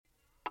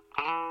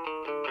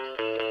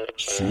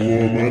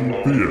Suomen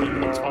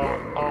pienet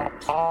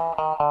bändit.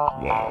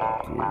 Vai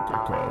kuinka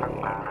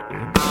kauan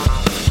en?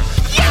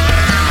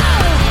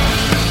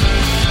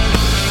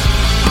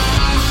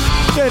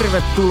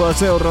 Tervetuloa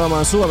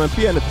seuraamaan Suomen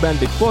pienet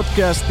bändit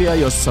podcastia,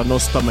 jossa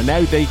nostamme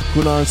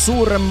näyteikkunaan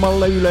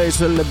suuremmalle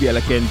yleisölle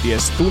vielä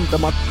kenties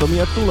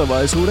tuntemattomia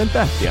tulevaisuuden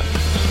tähtiä.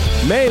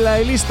 Meillä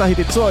ei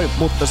listahitit soi,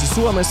 mutta se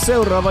Suomen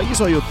seuraava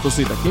iso juttu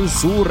sitäkin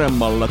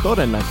suuremmalla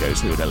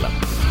todennäköisyydellä.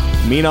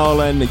 Minä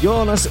olen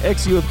Joonas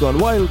ex-Youth Gone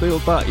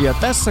Wildilta ja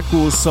tässä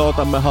kuussa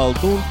otamme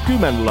haltuun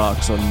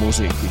Kymenlaakson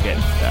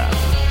musiikkikenttää.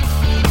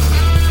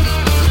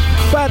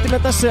 Päätimme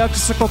tässä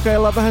jaksossa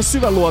kokeilla vähän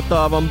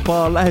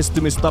syväluotaavampaa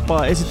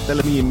lähestymistapaa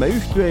esittelemiimme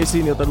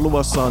yhtyeisiin, joten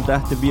luvassa on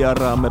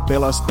tähtivieraamme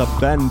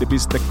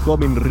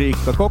pelastabändi.comin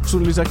Riikka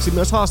Koksun lisäksi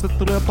myös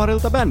haastatteluja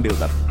parilta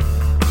bändiltä.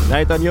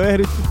 Näitä on jo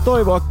ehditty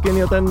toivoakin,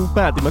 joten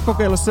päätimme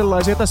kokeilla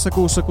sellaisia tässä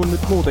kuussa, kun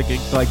nyt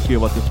muutenkin kaikki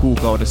ovat jo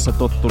kuukaudessa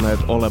tottuneet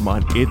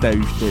olemaan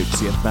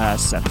etäyhteyksien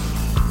päässä.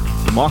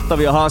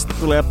 Mahtavia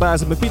haastatteluja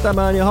pääsemme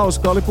pitämään ja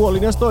hauskaa oli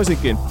puolin ja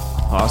toisinkin.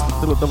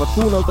 Haastattelut ovat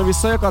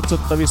kuunneltavissa ja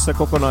katsottavissa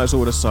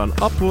kokonaisuudessaan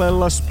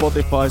Applella,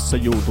 Spotifyssa,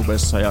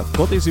 YouTubessa ja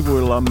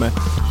kotisivuillamme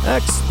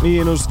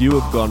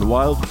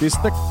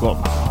x-youthgonewild.com.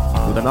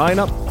 Kuten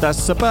aina,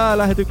 tässä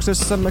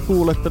päälähetyksessämme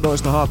kuulette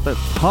noista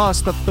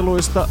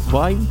haastatteluista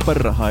vain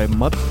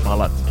parhaimmat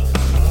palat.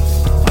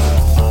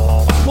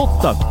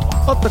 Mutta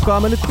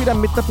ottakaamme nyt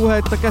pidemmittä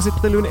puheitta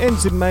käsittelyyn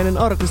ensimmäinen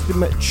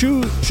artistimme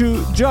Choo Choo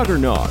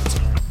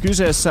Juggernaut.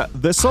 Kyseessä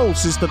The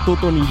Soulsista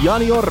tutun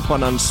Jani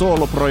Orpanan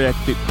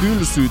sooloprojekti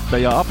tylsyyttä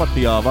ja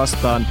apatiaa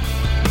vastaan,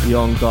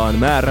 jonka on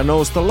määrä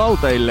nousta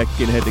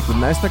lauteillekin heti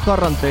kun näistä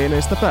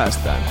karanteeneista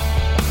päästään.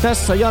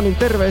 Tässä Janin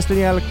terveisten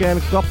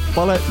jälkeen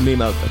kappale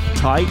nimeltä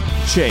Tight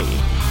Chain.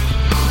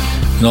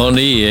 No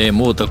niin, ei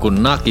muuta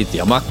kuin nakit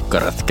ja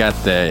makkarat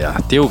käteen ja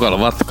tiukalla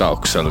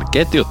vatkauksella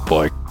ketjut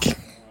poikki.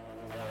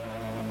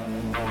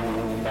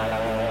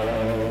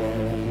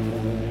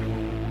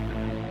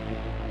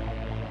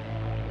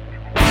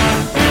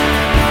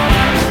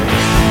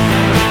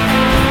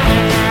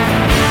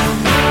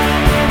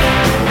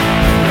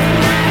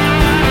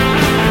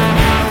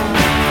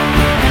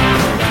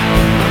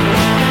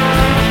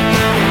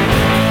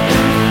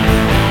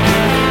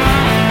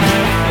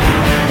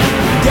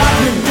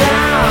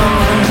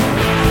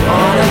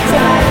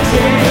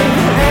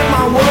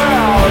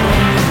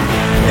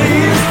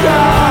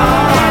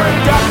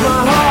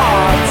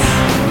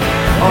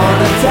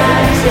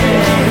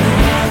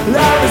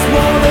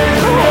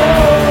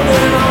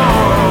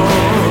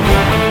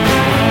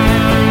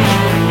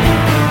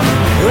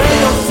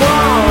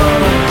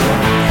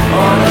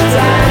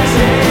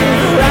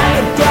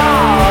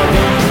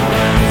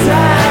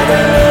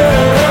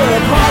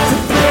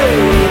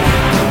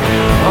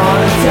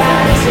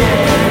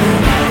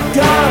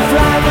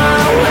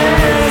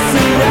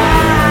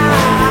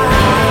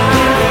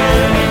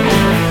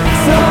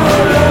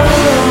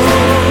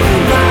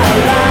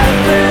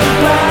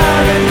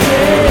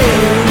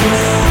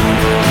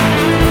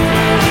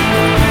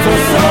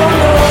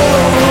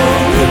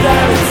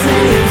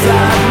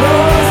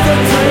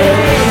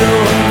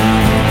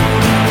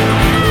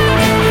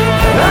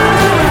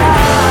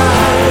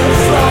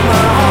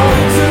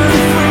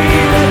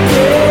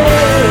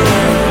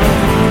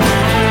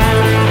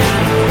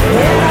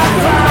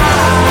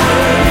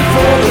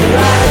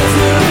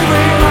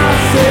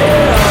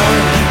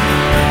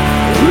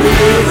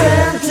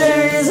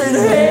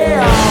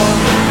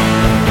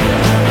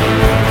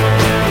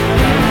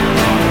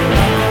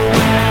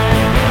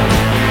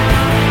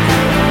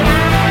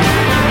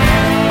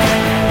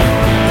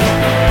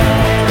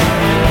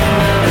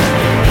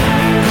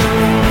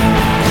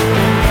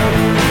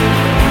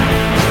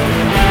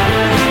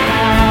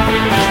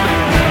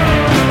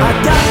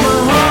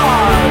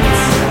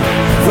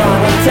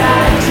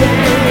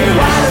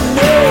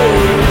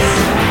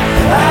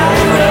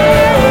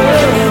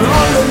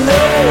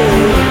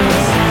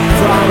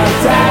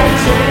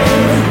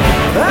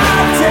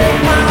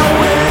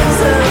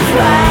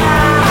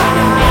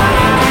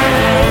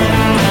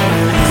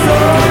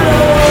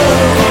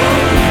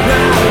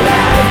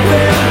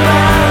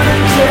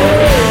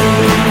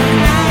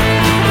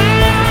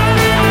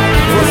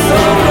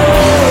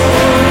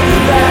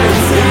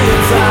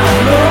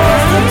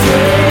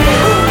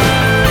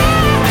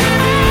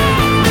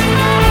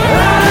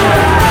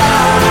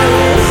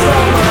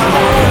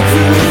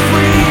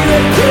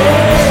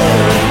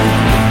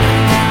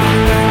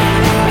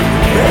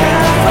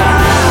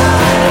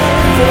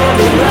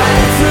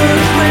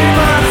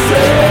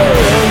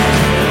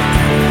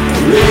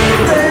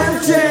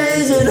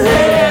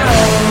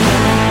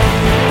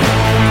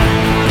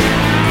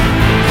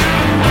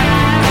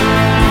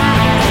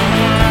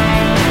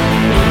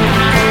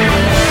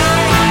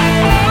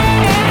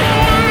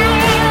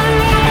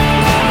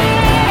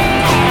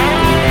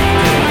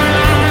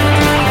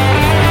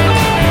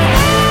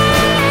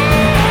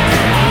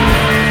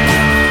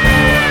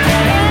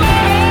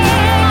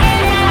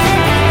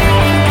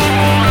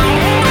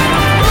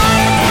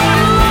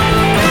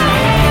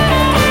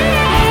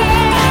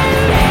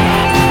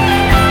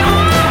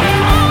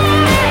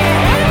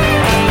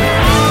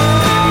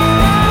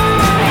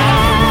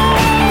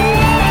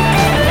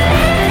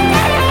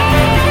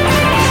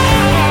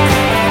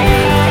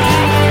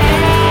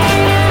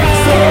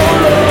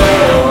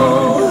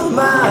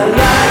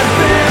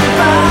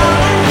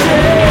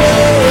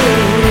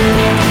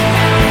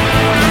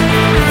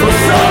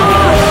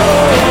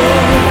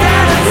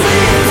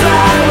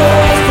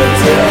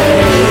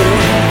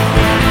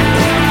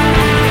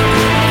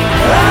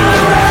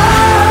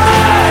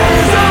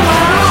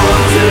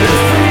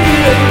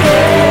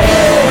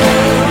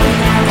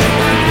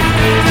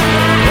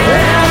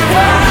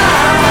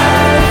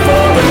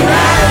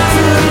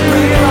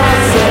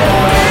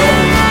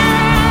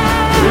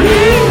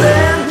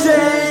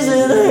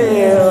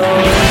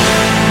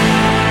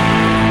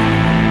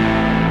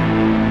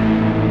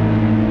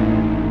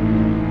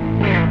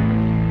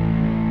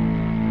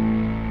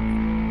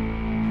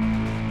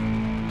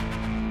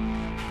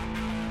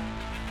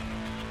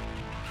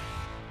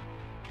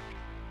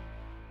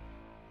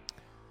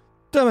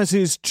 Tämä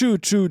siis Choo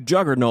Choo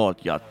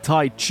Juggernaut ja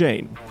Tight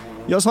Chain.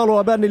 Jos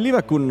haluaa bändin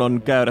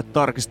livekunnon käydä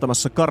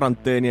tarkistamassa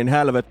karanteenien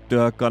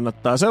hälvettyä,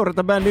 kannattaa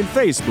seurata bändin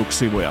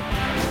Facebook-sivuja.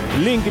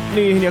 Linkit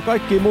niihin ja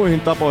kaikkiin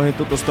muihin tapoihin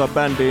tutustua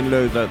bändiin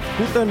löytät,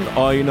 kuten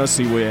aina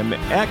sivujemme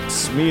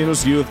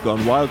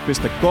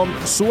x-youthgonewild.com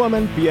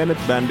Suomen pienet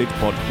bändit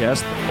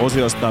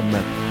podcast-osiostamme.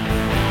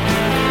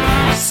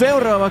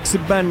 Seuraavaksi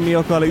bändi,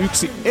 joka oli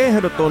yksi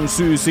ehdoton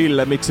syy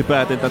sille, miksi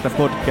päätin tätä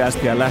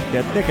podcastia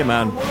lähteä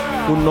tekemään.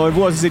 Kun noin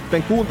vuosi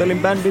sitten kuuntelin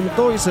bändin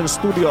toisen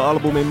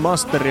studioalbumin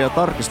masteria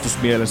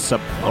tarkistusmielessä,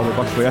 oli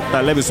pakko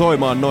jättää levy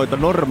soimaan noita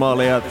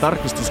normaaleja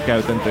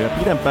tarkistuskäytäntöjä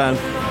pidempään.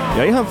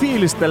 Ja ihan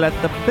fiilistellä,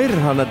 että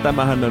perhana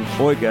tämähän on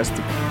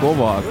oikeasti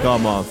kovaa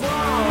kamaa.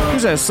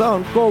 Kyseessä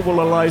on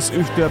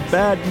kouvolalaisyhtiö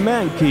Bad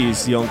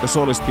Mankeys, jonka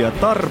solistia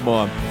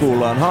Tarmoa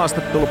kuullaan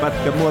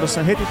haastattelupätkän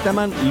muodossa heti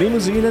tämän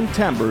Limousine and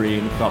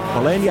Tambourine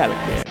 -kappaleen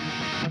jälkeen.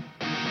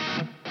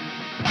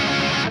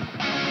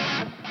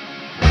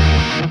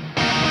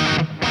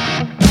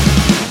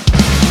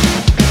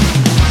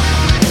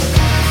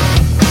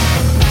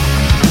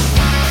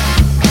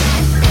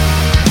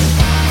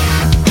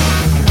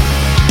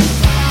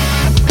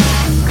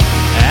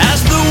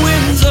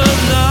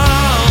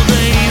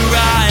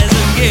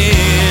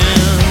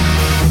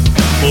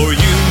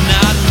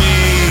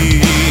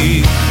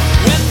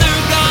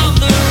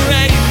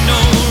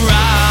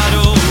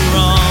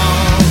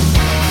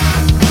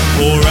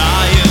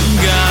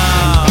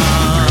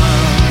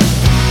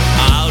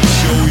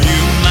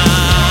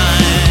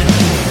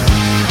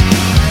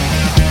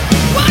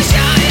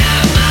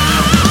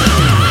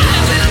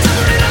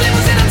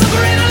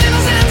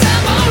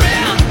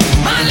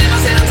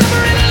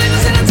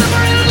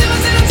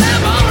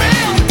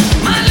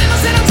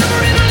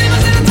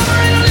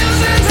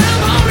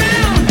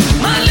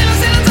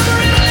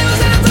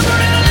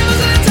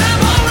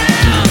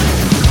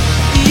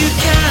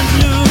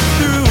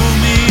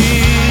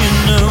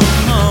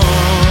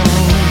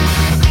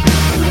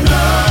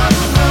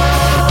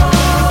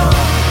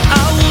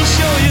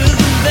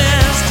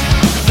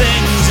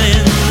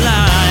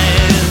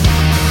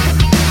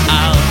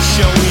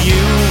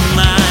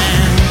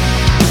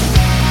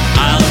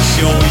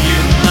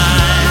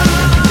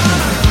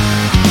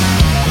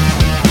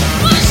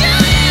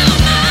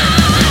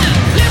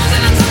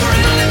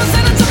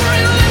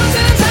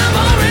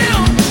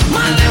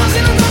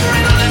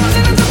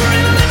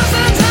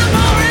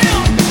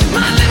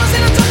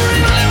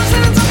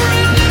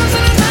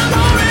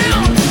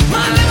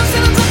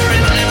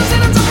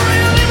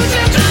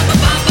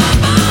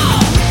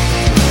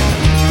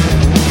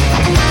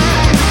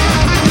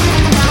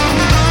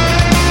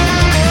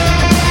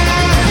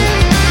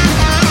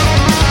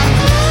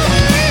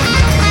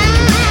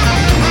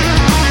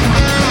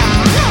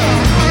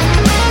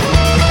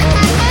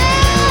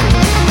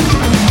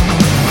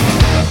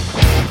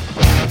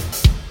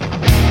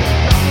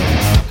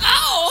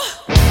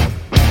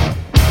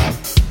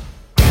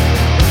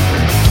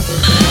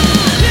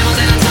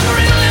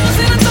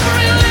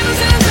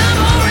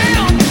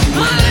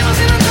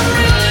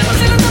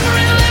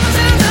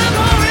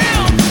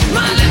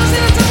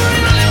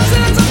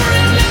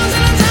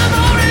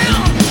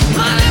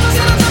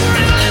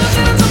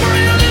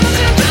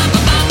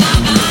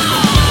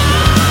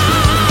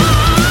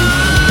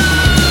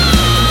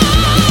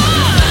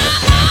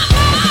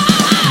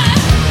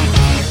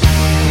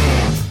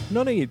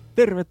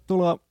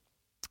 Tervetuloa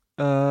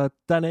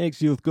tänne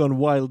X-Youth Gone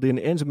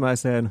Wildin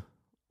ensimmäiseen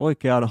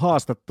oikeaan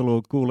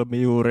haastatteluun. Kuulemme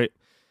juuri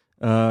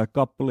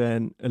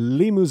kappaleen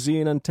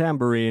Limousine and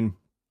Tambourine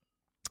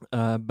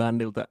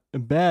bändiltä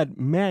Bad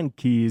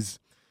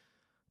Mankeys,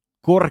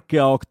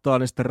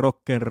 korkeaoktaanista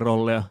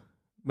rock'n'rollia.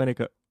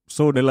 Menikö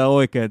suunnilleen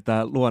oikein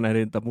tämä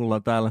luonehdinta? Mulla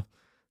on täällä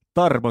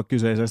Tarmo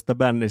kyseisestä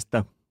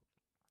bändistä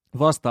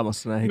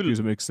vastaamassa näihin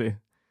kysymyksiin.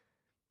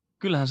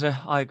 Kyllähän se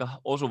aika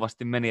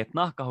osuvasti meni, että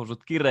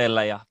nahkahousut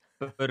kireellä ja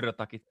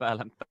pörrötakit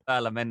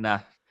päällä mennään.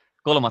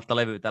 3.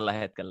 levyä tällä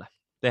hetkellä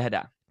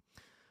tehdään.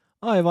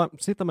 Aivan,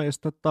 sitä mä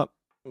just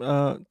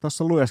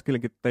tässä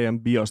lueskelinkin teidän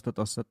biosta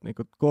tuossa, että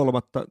niinku 3.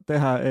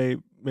 tehdään ei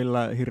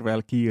millään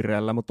hirveällä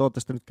kiireellä, mutta ootte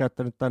sitten nyt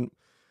käyttänyt tämän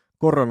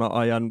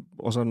korona-ajan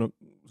osannut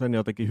sen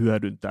jotenkin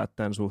hyödyntää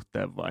tämän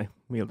suhteen vai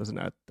miltä se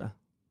näyttää?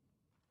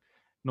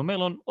 No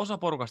meillä on osa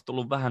porukasta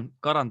tullut vähän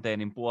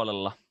karanteenin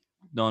puolella.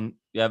 Ne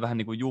jäi vähän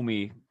niin kuin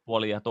jumiin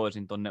puolin ja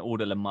toisin tuonne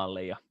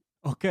Uudellemaalle.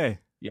 Okei.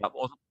 Ja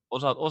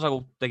osa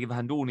kun teki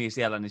vähän duunia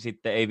siellä, niin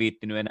sitten ei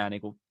viittinyt enää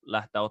niin kuin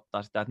lähteä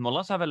ottaa sitä. Että me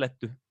ollaan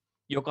sävelletty,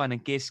 jokainen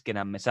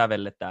keskenämme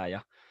sävelletään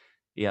ja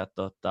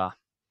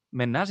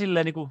mennään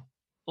silleen niin kuin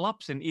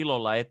lapsen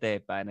ilolla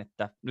eteenpäin,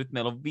 että nyt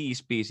meillä on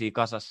 5 biisiä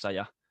kasassa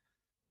ja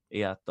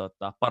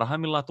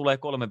parhaimmillaan tulee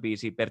 3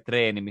 biisiä per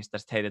treeni, mistä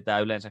sitten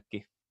heitetään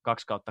yleensäkin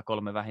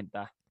 2/3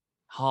 vähintään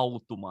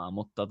hautumaan,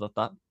 mutta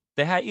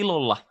tehdään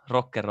ilolla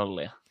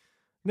rock'n'rollia.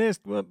 Niin,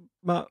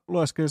 mä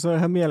lueskelin, se on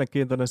ihan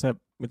mielenkiintoinen se,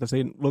 mitä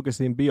siinä luki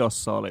siinä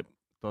biossa oli,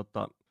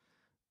 että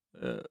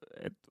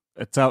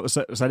että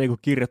sä niinku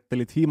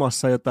kirjoittelit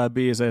himassa jotain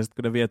biisejä, ja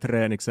sitten kun ne vie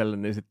treenikselle,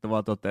 niin sitten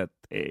vaan toteat,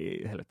 että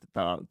ei helvetti,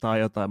 tää on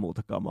jotain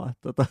muuta kamaa.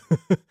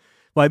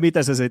 Vai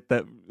miten se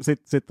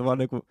sitten vaan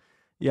niinku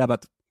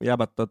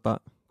jäbät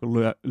kun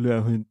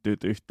lyö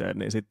hynttyyt yhteen,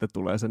 niin sitten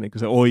tulee se, niinku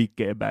se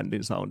oikea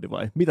bändin soundi,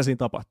 vai mitä siinä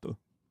tapahtuu?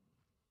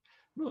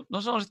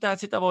 No se on sitä,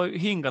 että sitä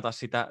voi hinkata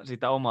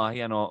sitä omaa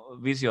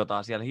hienoa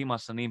visiotaan siellä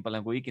himassa niin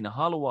paljon kuin ikinä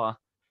haluaa,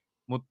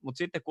 mutta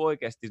sitten kun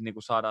oikeasti niin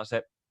kun saadaan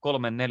se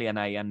 3-4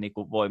 näijän niin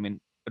kun voimin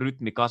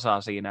rytmi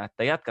kasaa siinä,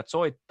 että jätkät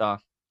soittaa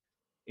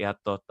ja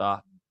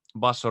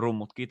basso,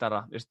 rummut,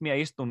 kitara, ja sitten minä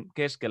istun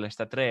keskelle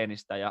sitä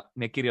treenistä ja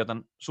minä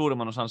kirjoitan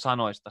suurimman osan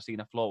sanoista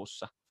siinä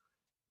flowssa,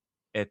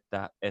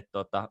 että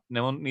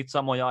ne on niitä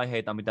samoja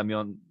aiheita, mitä minä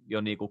olen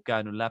jo niin kuin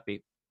käynyt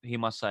läpi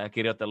himassa ja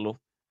kirjoitellut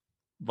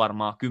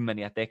varmaan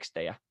 10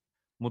 tekstejä,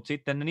 mutta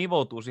sitten ne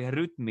nivoutuu siihen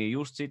rytmiin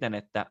just siten,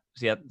 että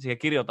siellä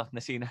kirjoitat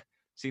ne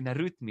siinä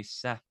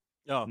rytmissä,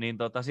 Joo. niin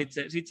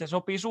sitten se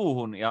sopii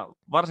suuhun, ja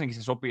varsinkin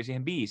se sopii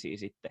siihen biisiin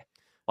sitten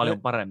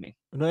paljon paremmin.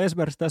 No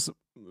esimerkiksi tässä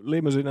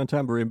Limousine and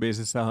Tambourine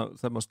biisissä on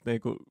semmoista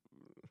niinku,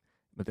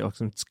 mä tiedän, onko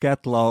se nyt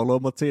scat-laulua,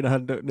 mutta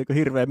siinähän niinku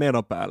hirveä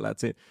meno päällä.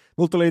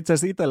 Mulla tuli itse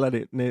asiassa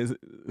itselläni niin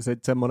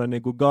semmoinen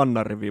niinku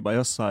gannariviba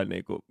jossain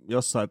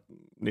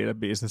niiden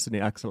biisissä,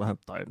 niin Axelhän,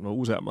 tai no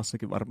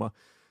useammassakin varmaan,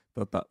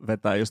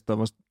 vetää just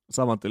tuommoista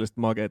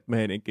samantyylistä makeet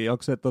meininkiä.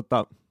 Onko se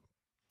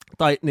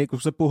tai niin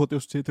kuin sä puhut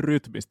just siitä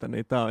rytmistä,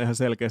 niin tää on ihan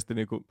selkeästi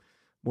niin kuin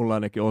mulla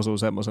ainakin osuu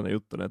semmosena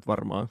juttuna, että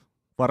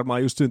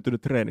varmaan just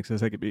syntynyt treeniksellä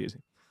sekin biisi.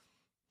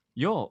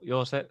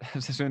 Joo, se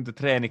syntyi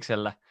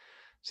treeniksellä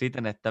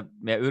siten, että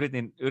mä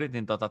yritin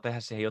tehdä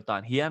siihen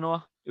jotain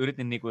hienoa,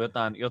 yritin niinku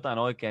jotain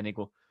oikein,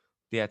 niinku,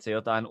 tiedätkö,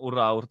 jotain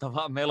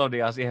uraurtavaa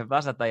melodiaa siihen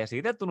väsätä, ja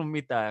siitä ei tullut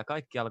mitään, ja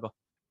kaikki alkoi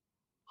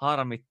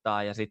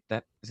harmittaa, ja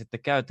sitten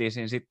käytiin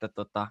siinä sitten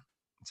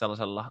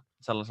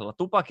sellaisella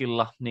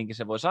tupakilla, niinkin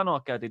se voi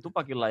sanoa, käytiin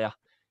tupakilla, ja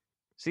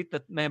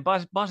sitten meidän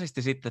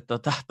basisti sitten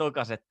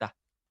tokas, että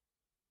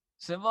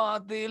se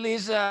vaatii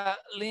lisää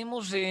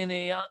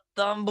limusiinia ja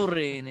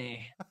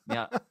tamburiinia.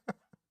 Ja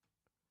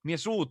minä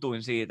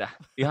suutuin siitä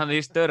ihan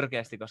niistä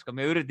törkeästi, koska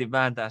minä yritin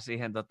vääntää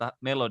siihen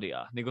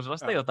melodiaa, niin kuin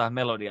sellaista jotain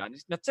melodiaa. Niin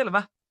sitten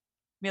selvä,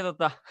 minä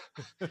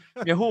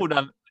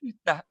huudan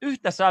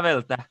yhtä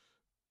säveltä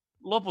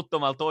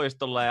loputtomalla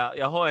toistolla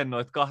ja hoen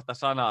noit 2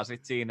 sanaa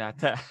sit siinä,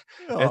 että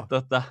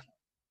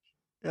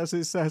ja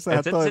siis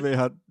sehän toimii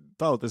ihan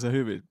tautisen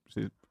hyvin,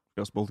 siis,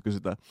 jos multa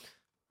kysytään.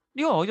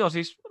 Joo,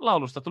 siis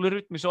laulusta tuli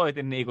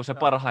rytmisoitin niin kuin se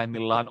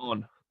parhaimmillaan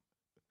on.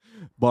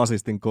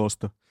 Basistin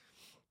kosto.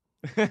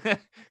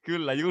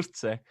 Kyllä, just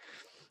se.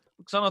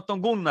 Kun sanot ton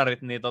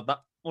Gunnarit, niin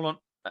mulla on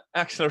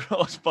Axl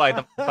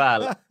Rose-paita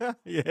päällä.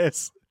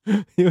 Yes,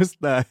 just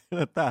näin.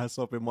 Tämähän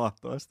sopii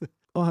mahtavasti.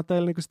 Onhan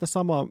teillä niinku sitä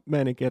samaa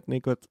meininkiä,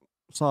 että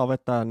saa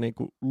vetää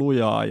niinku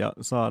lujaa ja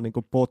saa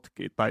niinku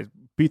potkia, tai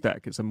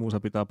pitääkin, se muusa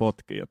pitää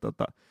potkia. Ja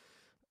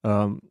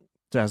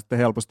sehän sitten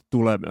helposti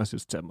tulee myös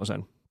just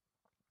semmoisen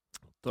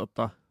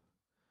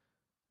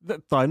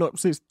tai no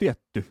siis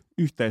tietty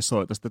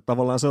yhteissoito, sitten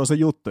tavallaan se on se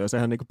juttu, ja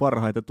sehän niinku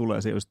parhaiten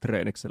tulee siihen just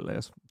treenikselle,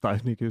 tai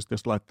niinku just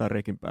jos laittaa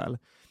rekin päälle.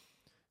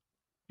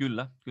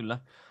 Kyllä.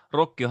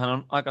 Rockihan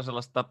on aika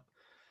sellaista,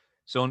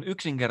 se on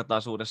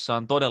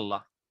yksinkertaisuudessaan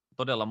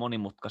todella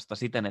monimutkaista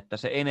siten, että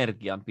se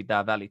energian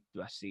pitää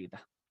välittyä siitä.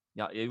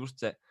 Ja just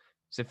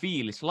se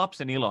fiilis,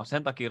 lapsen ilo,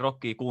 sen takia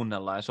rockia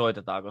kuunnellaan ja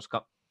soitetaan,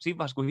 koska siinä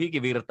vaiheessa, kun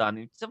hiki virtaa,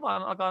 niin se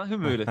vaan alkaa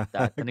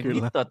hymyilyttää, että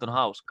niin hitto, että on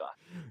hauskaa.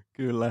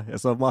 Kyllä, ja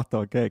se on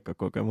mahtava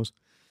keikkakokemus.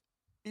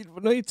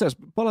 No itse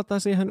asiassa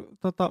palataan siihen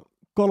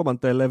 3.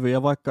 levyyn,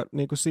 ja vaikka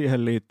niin kuin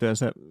siihen liittyen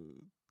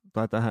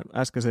tai tähän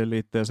äskeiseen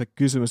liittyen se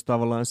kysymys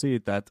tavallaan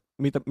siitä, että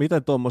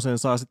miten tuommoisen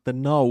saa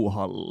sitten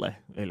nauhalle,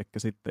 eli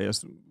sitten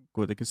jos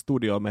kuitenkin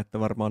studioon menette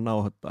varmaan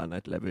nauhoittaa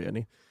näitä levyjä,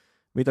 niin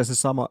miten se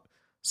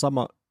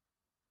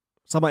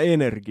sama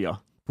energia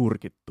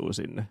purkittuu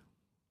sinne?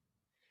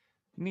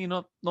 Niin,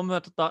 no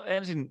me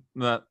ensin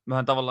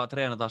mehän tavallaan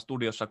treenataan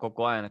studiossa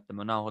koko ajan, että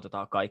me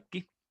nauhoitetaan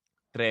kaikki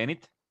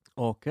treenit.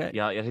 Okay.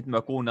 Ja sitten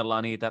me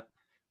kuunnellaan niitä.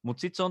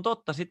 Mutta sitten se on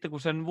totta, sitten kun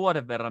sen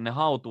vuoden verran ne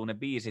hautuu ne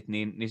biisit,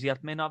 niin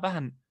sieltä meinaa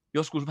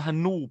joskus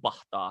vähän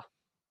nuupahtaa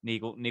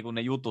niinku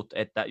ne jutut,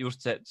 että just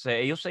se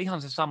ei ole se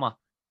ihan se sama,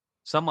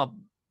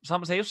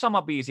 se ei ole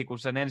sama biisi kuin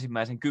sen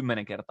ensimmäisen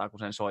 10 kertaa, kun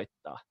sen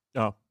soittaa.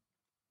 Joo.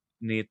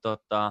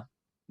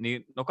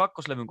 Niin, no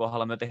kakkoslevyn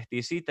kohdalla me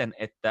tehtiin siten,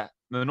 että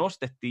me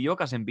nostettiin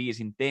jokaisen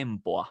biisin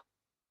tempoa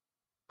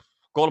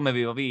 3-5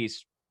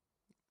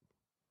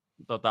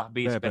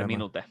 biisi per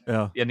minute.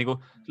 Ja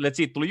niinku, että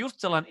siitä tuli just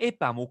sellainen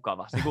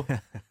epämukava.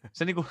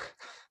 Se niinku,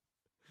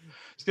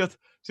 sä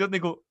oot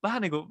niinku,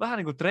 vähän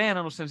niinku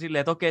treenannut sen silleen,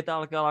 että okei, tää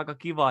alkaa olla aika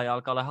kivaa ja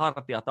alkaa olla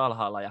hartiat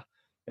alhaalla. Ja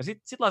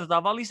sit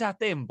laitetaan vaan lisää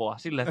tempoa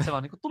silleen, että se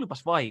vaan niinku,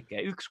 tulipas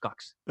vaikea, 1,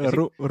 2.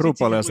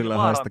 Rupalia sillä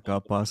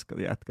haistakaa paskat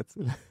jätkät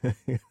sille.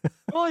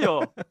 No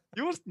joo,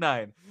 just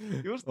näin.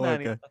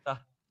 Okay.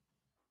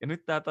 Ja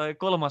nyt tää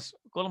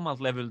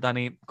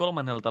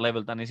kolmannelta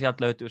levyltä, niin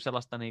sieltä löytyy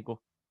sellaista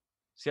niinku,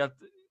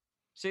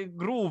 se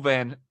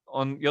grooveen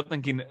on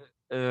jotenkin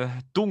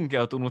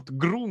tunkeutunut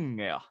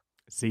grungea.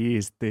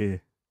 Siistiä.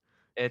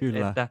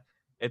 Kyllä.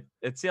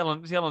 Että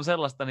siellä on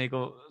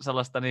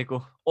sellaista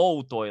niinku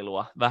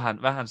outoilua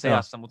vähän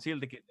seassa, mutta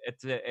siltikin,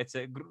 että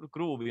se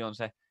groove on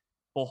se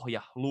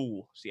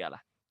pohjaluu siellä.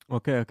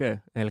 Okei.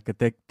 Eli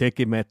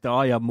tekin menette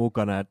ajan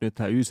mukana, että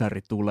nythän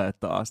Ysäri tulee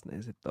taas,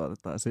 niin sitten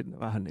otetaan sinne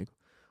vähän niin kuin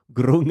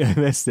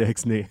grunge-messi,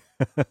 eikö niin?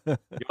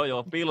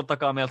 Joo,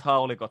 piilottakaa meiltä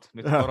haulikot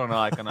nyt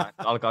korona-aikana,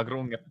 että alkaa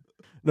grunge.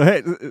 No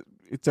hei,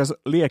 itse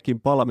asiassa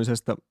liekin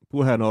palamisesta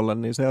puheen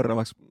ollen, niin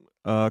seuraavaksi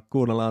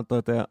kuunnellaan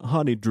toi teidän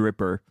Honey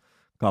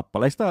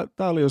Dripper-kappale.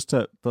 Tämä oli just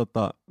se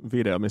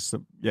video, missä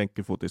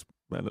Jenkkifutis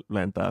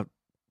lentää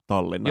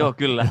Tallinnaan. Joo,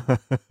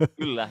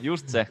 kyllä,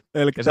 just se.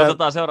 Ja se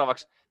otetaan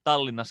seuraavaksi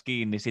Tallinnassa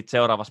kiinni sit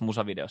seuraavassa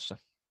musavideossa.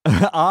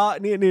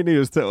 Niin,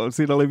 just se.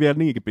 Siinä oli vielä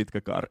niinkin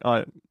pitkä kaari.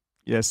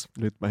 Jes,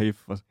 nyt mä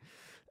hiffasin.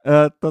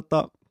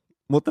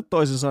 Mutta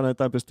toisin sanoen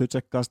tämä pystyy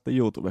tsekkaamaan sitten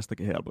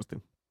YouTubestakin helposti.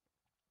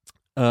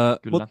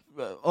 Mutta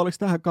oliko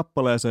tähän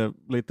kappaleeseen,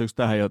 liittyykö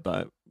tähän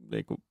jotain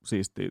niin kuin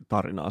siistiä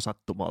tarinaa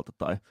sattumalta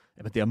tai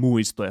en mä tiedä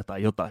muistoja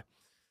tai jotain?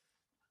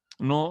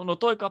 No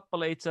toi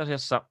kappale itse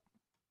asiassa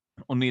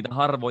on niitä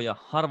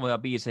harvoja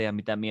biisejä,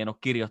 mitä mä en ole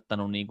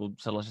kirjoittanut niin kuin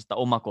sellaisista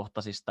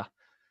omakohtaisista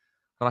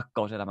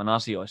rakkauselämän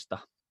asioista.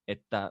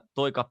 Että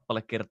toi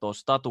kappale kertoo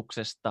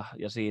statuksesta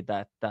ja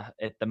siitä,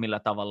 että millä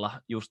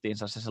tavalla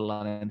justiinsa se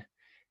sellainen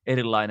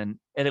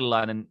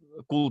erilainen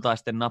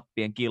kultaisten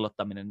nappien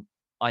kiillottaminen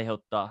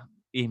aiheuttaa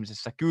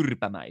ihmisessä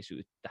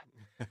kyrpämäisyyttä.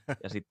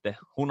 Ja sitten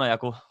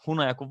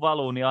hunaja kun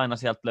valuu, niin aina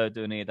sieltä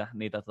löytyy niitä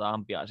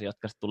ampiaisia,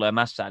 jotka sitten tulee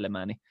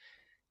mässäilemään. Niin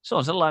se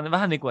on sellainen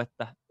vähän niin kuin,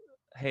 että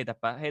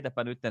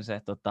heitäpä nyt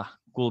se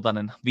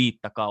kultainen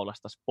viitta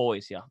kaulastas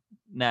pois ja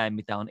näe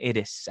mitä on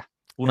edessä.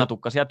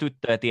 Punatukkaisia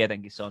tyttöjä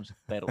tietenkin, se on se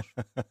perus.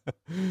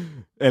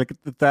 Eli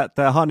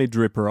tämä Honey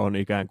Dripper on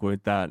ikään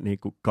kuin tämä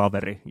niinku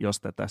kaveri,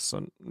 josta tässä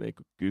on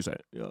niinku kyse,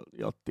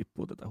 ja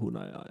tippuu tätä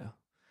hunajaa.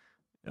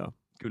 Ja.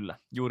 Kyllä,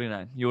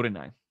 juuri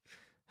näin.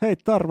 Hei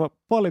Tarmo,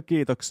 paljon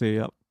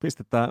kiitoksia ja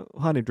pistetään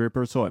Honey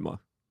Dripper soimaan.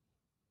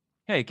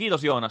 Hei,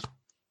 kiitos Joonas.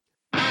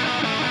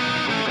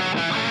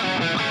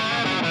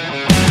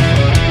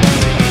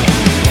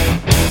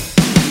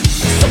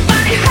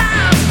 Somebody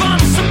have fun,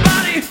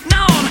 somebody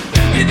known.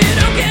 If you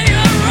don't get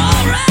your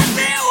role right,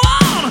 they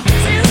won't.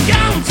 Since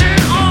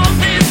counting all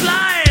these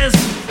lies,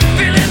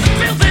 feeling the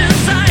filth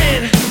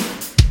inside.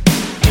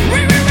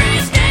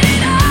 It's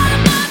getting out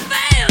of my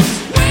face.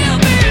 We've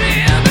been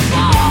here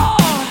before.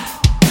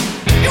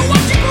 You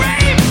watch your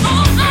grave,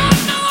 oh no,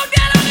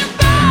 get on your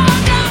back,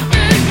 don't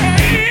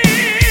behave.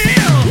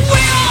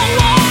 We all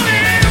want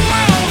it,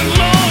 well,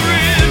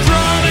 glory,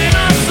 drowning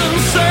us in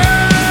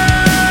surge.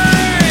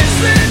 It's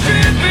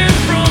dripping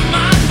from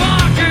my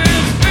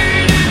pockets,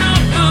 feeding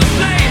up the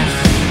flames.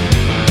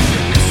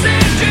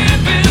 It's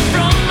dripping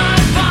from my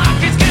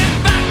pockets, get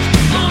back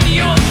on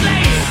your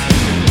place.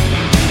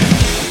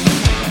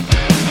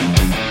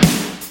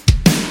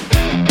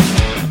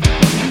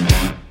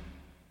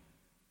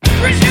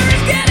 Pressure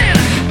is getting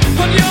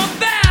on your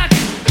back.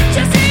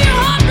 Just see your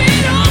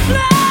heartbeat of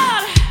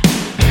blood.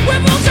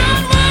 We're both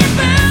done, we're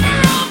better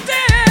off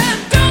dead.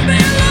 Don't be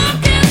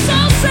looking so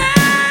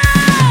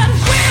sad.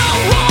 We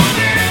all want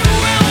it,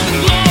 well,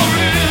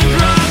 glory,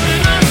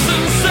 driving us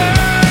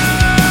insane.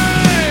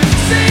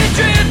 See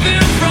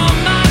dripping from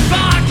my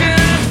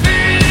pockets,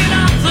 feeding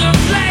up the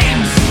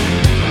flames.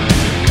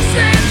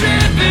 See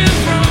dripping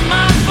from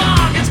my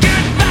pockets,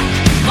 get back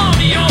on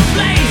your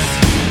place.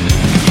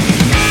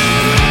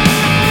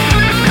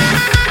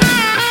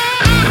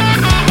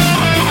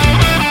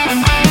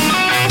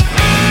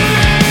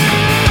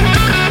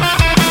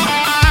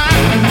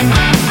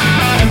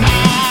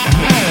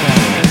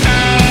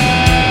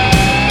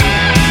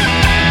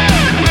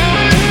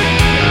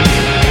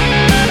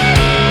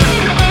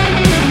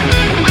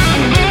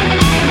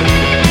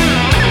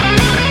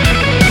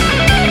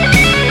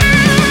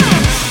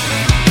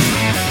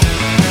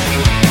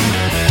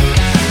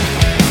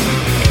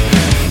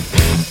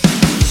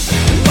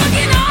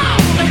 Working all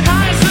the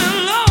highs and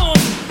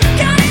lows,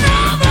 counting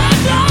all the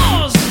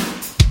blows.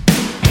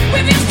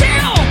 If you're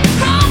still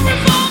hungry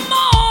for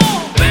more,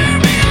 bear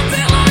me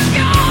until I'm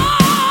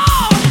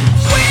gone.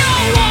 We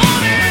all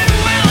want it,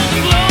 well, the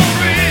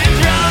glory,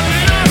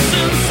 driving us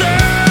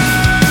insane.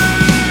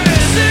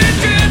 See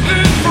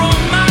dripping from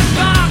my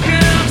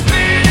pockets,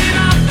 feeding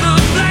up the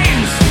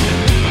flames.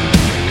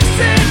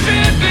 See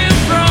dripping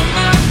from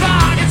my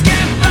pockets,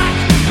 get back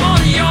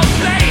on your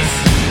place.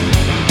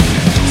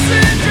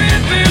 See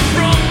dripping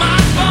from my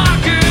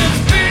pockets,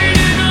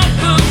 feeding up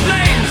the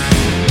flames.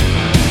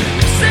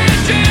 See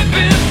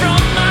dripping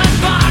from my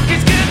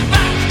pockets, get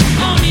back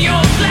on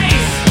your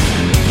place.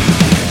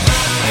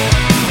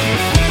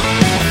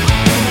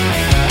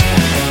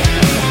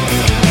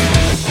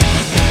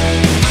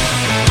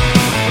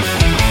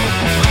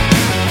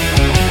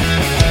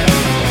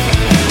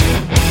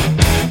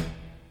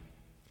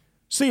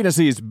 Siinä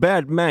siis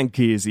Bad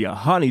Mankeys ja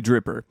Honey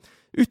Dripper.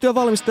 Yhtiö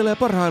valmistelee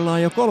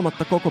parhaillaan jo 3.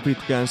 koko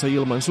pitkäänsä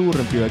ilman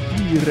suurempia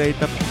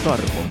kiireitä.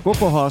 Tarvon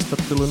koko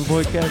haastattelun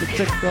voi käydä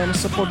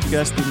tsekkaamassa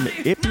podcastimme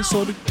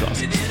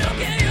episodikastista.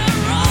 Okay,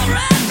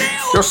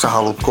 Jos sä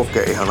haluat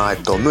kokea ihan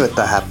aitoa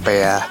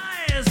myötähäpeää,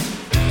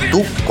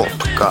 tuu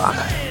Kotkaan.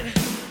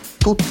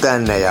 Tuu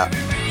tänne ja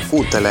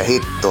kuuntele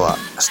hittoa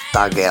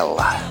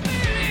Stagella.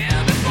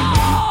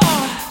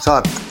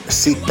 Saat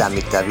sitä,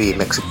 mitä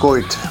viimeksi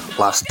koit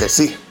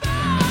lastesi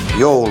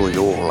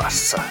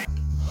joulujuhlassa.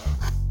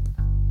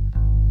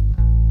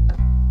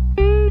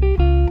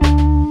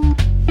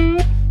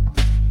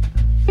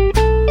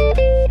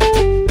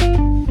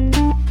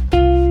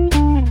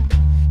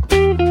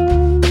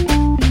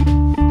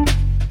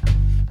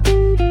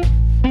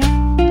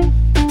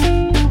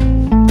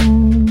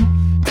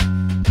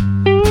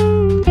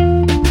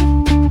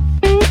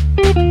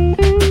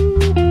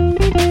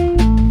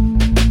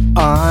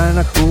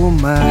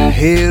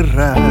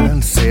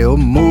 Herään, se on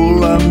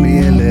mulla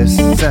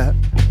mielessä.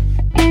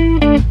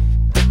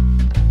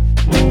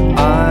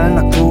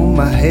 Aina kun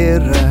mä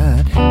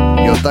herään,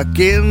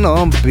 jotakin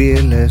on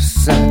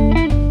pielessä.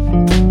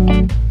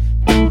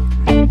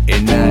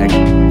 En näe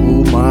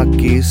kuumaa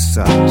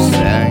kissaa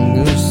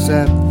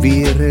sängyssä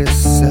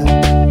vieressä.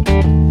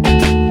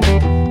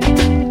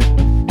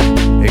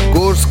 Ei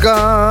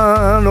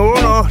koskaan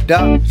unohda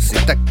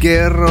sitä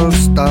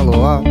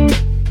kerrostaloa.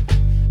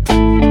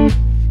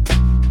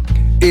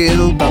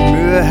 Ilta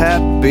myöhä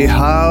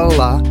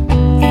pihalla,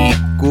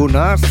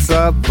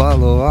 ikkunassa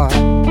valoa.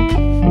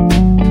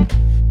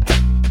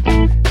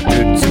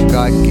 Nyt se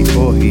kaikki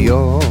ohi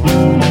jo,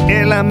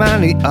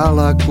 elämäni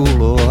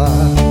alakuloa.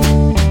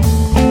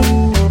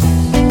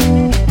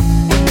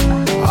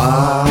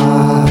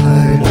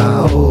 Aina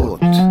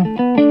oot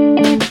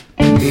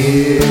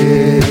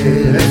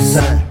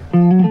mielessä.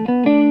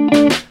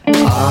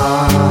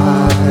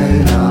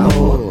 Aina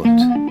oot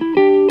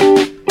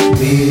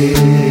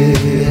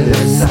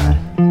mielessä.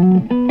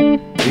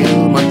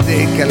 Ilman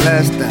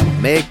teikäläistä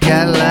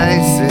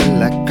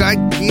meikäläisellä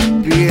kaikki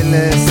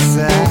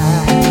pielessä.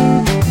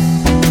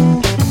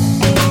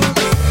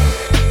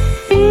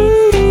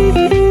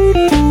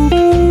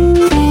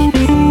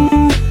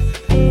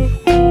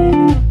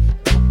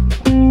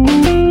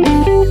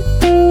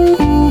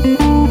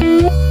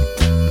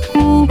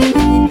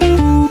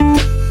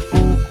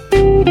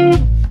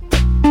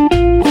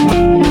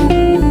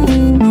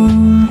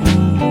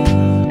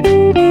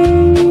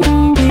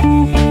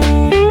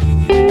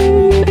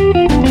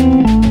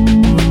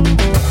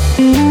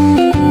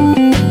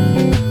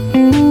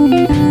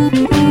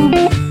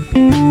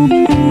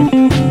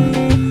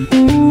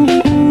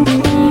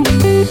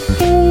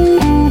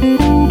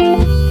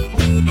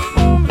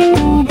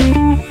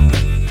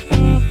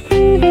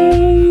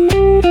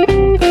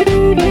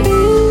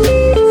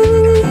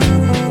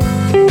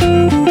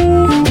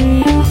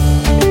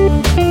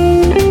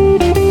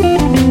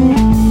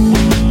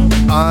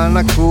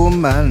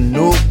 Mä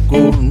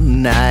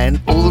nukun, näen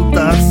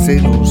unta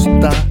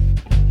sinusta.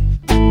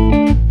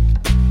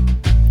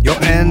 Jo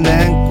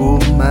ennen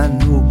kuin mä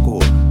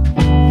nukun,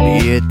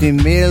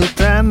 mietin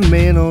miltä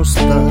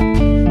minusta.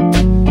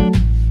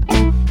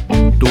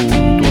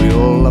 Tuntui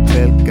olla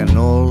pelkkä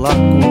nolla,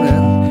 kun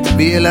en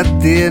vielä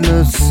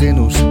tiennyt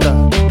sinusta.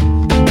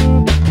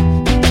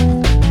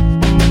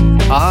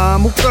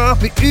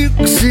 Aamukahvi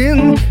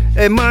yksin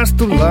ei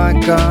maistu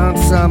lainkaan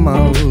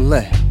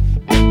samalle.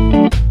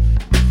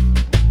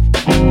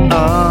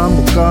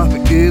 Aamukahvi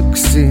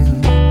yksin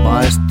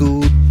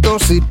maistuu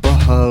tosi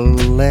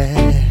pahalle.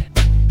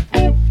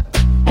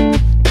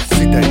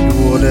 Sitä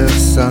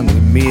juodessani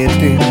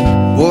mietin,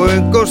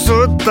 voinko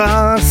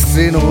soittaa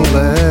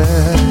sinulle.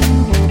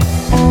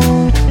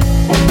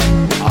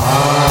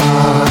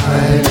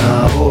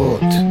 Aina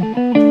oot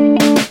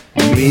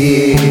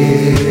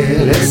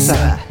mielessä.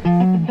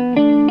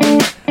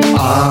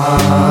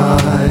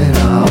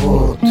 Aina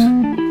oot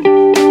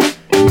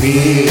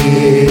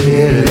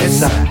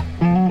mielessä.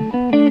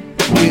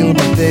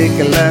 Ilman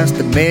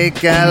teikäläistä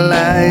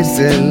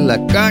meikäläisellä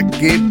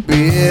kaikki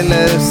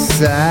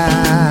pielessä.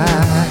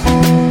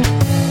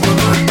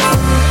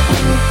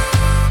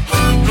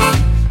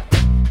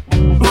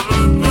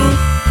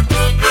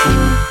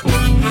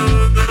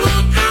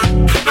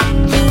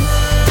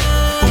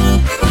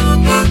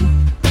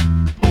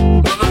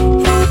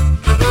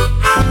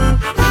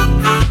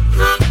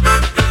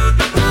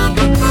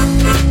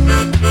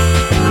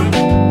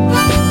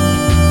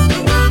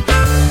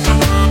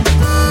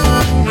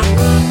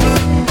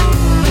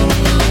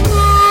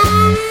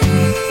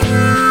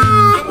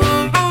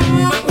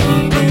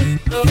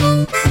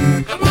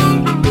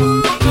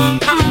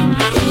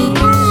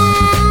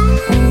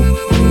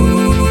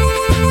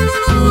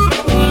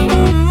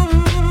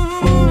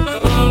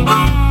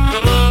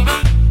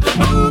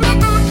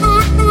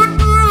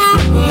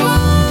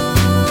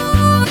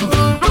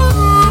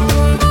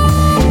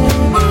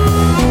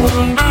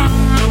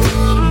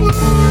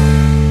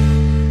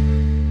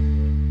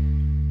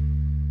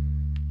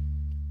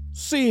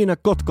 Siinä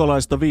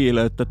kotkolaista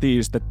viileyttä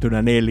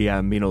tiistettynä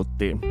 4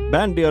 minuuttiin.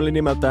 Bändi oli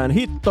nimeltään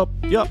Hitto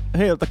ja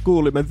heiltä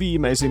kuulimme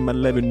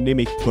viimeisimmän levyn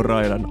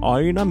nimikkoraidan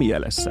Aina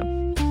mielessä.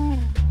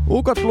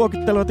 Ukot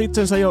luokittelevat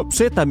itsensä jo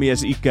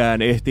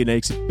setämiesikään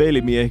ehtineiksi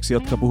pelimiehiksi,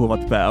 jotka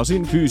puhuvat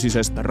pääosin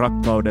fyysisestä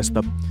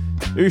rakkaudesta.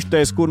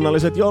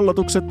 Yhteiskunnalliset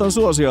jollotukset on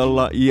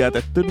suosiolla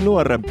jätetty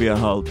nuorempien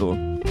haltuun.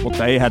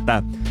 Mutta ei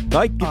hätää.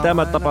 Kaikki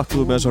tämä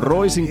tapahtuu myös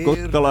roisin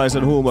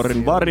kotkalaisen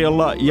huumorin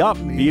varjolla ja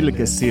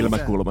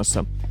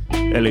pilkesilmäkulmassa.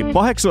 Eli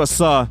paheksua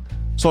saa.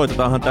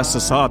 Soitetaanhan tässä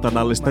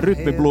saatanallista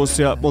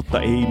rytmibluesia,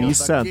 mutta ei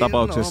missään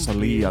tapauksessa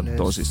liian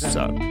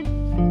tosissaan.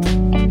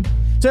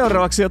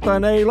 Seuraavaksi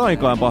jotain ei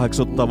lainkaan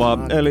paheksuttavaa,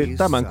 eli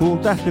tämän kuun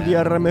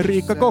tähtivieraamme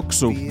Riikka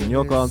Koksu,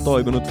 joka on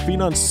toiminut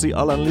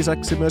finanssialan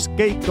lisäksi myös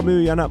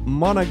keikkamyyjänä,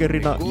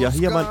 managerina ja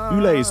hieman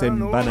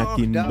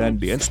yleisempänäkin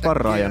bändien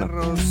sparraajana.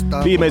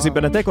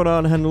 Viimeisimpänä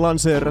tekonaan hän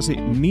lanseerasi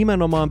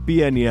nimenomaan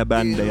pieniä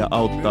bändejä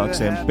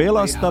auttaakseen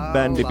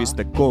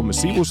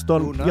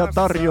pelastabändi.com-sivuston ja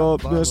tarjoaa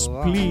myös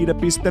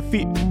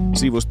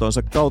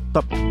pleade.fi-sivustonsa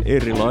kautta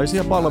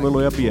erilaisia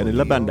palveluja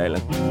pienillä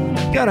bändeille.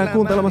 Käydään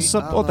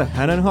kuuntelemassa ote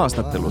hänen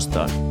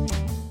haastattelustaan.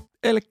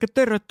 Elikkä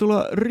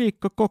tervetuloa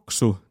Riikka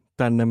Koksu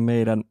tänne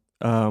meidän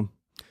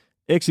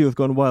Ex-Youth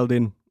Gone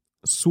Wildin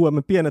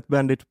Suomen pienet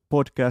bändit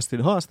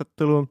podcastin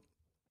haastatteluun.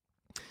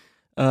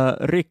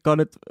 Riikka on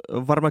nyt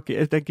varmaankin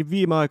etenkin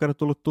viime aikana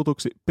tullut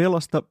tutuksi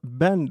Pelasta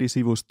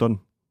bändisivuston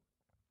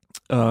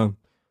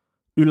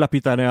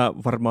ylläpitäjänä ja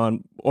varmaan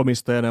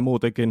omistajana ja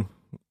muutenkin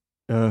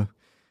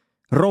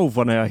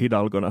rouvana ja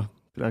hidalgona.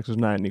 Pitääkö se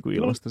näin niin kuin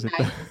ilmasta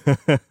sitten?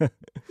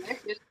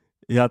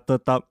 Ja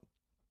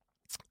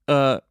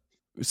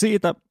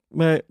siitä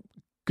me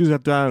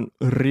kysytään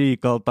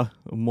Riikalta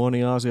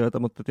monia asioita,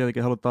 mutta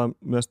tietenkin halutaan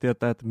myös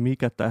tietää, että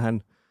mikä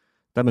tähän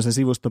tämmöisen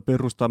sivuston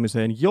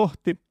perustamiseen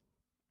johti.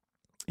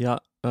 Ja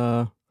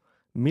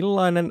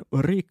millainen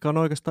Riikka on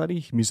oikeastaan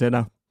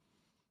ihmisenä,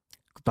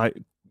 tai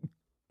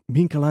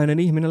minkälainen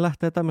ihminen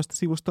lähtee tämmöistä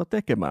sivustoa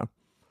tekemään?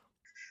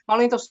 Mä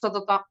olin tuossa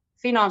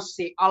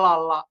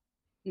finanssialalla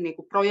niin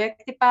kuin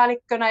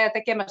projektipäällikkönä ja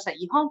tekemässä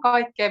ihan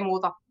kaikkea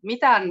muuta.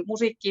 Mitään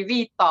musiikkiin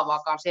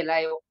viittaavaakaan siellä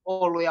ei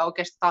ollut ja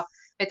oikeastaan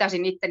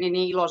vetäsin itteni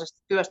niin iloisesti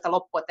työstä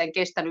loppuun, että en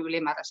kestänyt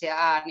ylimääräisiä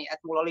ääniä,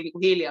 että mulla oli niin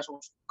kuin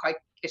hiljaisuus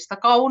kaikista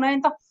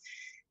kauneinta.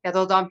 Ja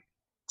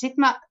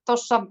sitten mä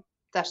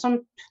tässä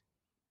on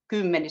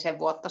 10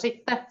 vuotta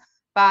sitten,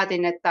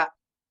 päätin, että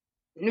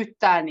nyt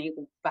tämä niin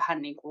kuin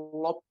vähän niin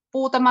kuin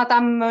loppuu tämä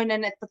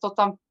tämmöinen,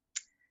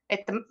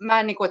 että mä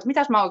en, että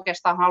mitäs mä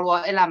oikeastaan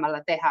haluan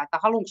elämällä tehdä, että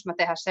haluanko mä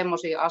tehdä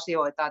semmoisia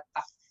asioita,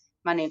 että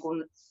mä niin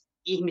kuin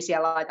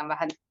ihmisiä laitan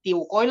vähän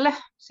tiukoille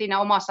siinä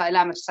omassa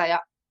elämässä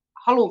ja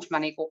haluanko mä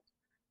niin kuin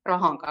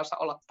rahan kanssa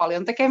olla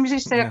paljon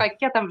tekemisissä ja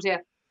kaikkia tämmöisiä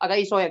aika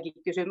isojakin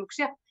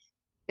kysymyksiä.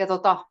 Ja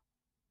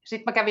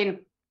sitten mä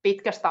kävin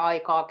pitkästä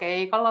aikaa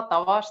keikalla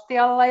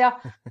Tavastialla ja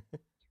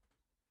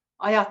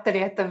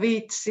ajattelin, että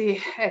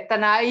vitsi, että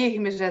nämä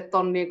ihmiset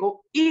on niin kuin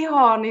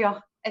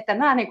ihania. Että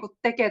nämä niinku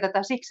tekee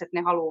tätä siksi, että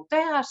ne haluaa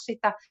tehdä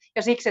sitä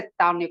ja siksi, että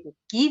tämä on niinku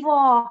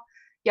kivaa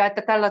ja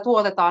että tällä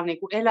tuotetaan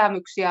niinku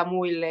elämyksiä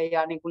muille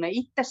ja niinku ne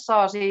itse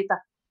saa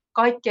siitä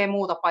kaikkea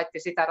muuta paitsi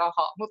sitä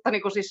rahaa. Mutta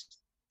niinku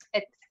siis,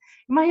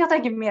 mä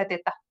jotenkin mietin,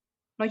 että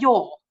no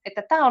joo,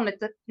 että tämä on,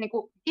 että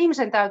niinku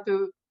ihmisen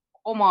täytyy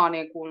omaa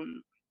niinku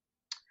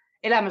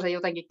elämänsä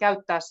jotenkin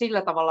käyttää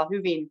sillä tavalla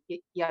hyvin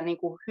ja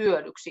niinku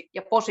hyödyksi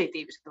ja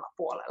positiivisella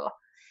puolella.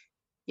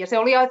 Ja se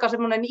oli aika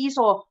semmoinen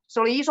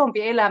se oli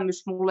isompi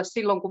elämys mulle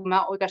silloin, kun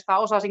mä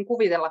oikeastaan osasin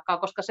kuvitellakaan,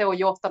 koska se on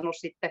johtanut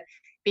sitten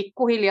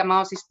pikkuhiljaa. Mä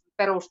oon siis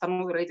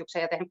perustanut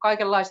yrityksen ja tehnyt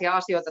kaikenlaisia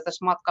asioita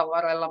tässä matkan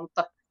varrella,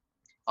 mutta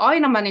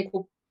aina mä niin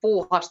kuin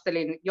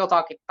puuhastelin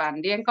jotakin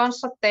bändien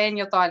kanssa, tein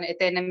jotain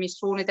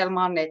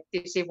etenemissuunnitelmaa,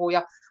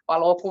 nettisivuja,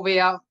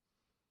 valokuvia,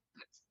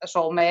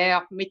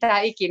 somea, mitä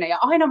ikinä. Ja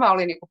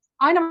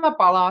aina mä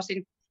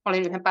palasin. Mä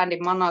olin yhden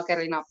bändin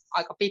managerina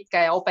aika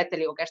pitkään ja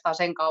opettelin oikeastaan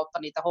sen kautta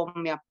niitä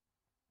hommia.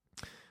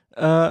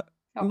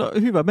 No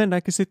hyvä,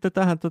 mennäänkin sitten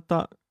tähän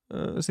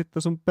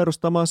sitten sun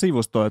perustamaan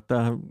sivustoon, että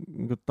tämähän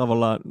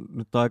tavallaan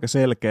nyt on aika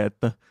selkeä,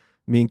 että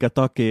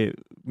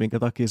minkä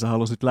takia sä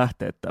halusit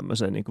lähteä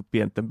tämmöiseen niin kuin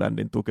pienten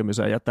bändin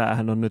tukemiseen, ja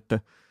tämähän on nyt,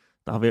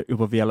 tämä on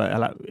jopa vielä,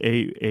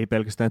 ei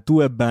pelkästään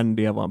tue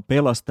bändiä, vaan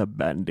pelasta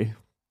bändi.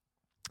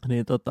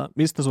 Niin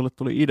mistä sulle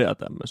tuli idea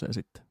tämmöiseen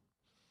sitten?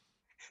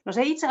 No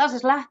se itse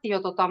asiassa lähti jo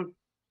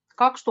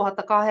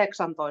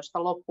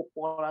 2018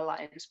 loppupuolella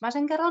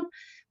ensimmäisen kerran.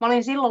 Mä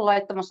olin silloin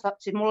laittamassa,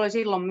 siis mulla oli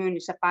silloin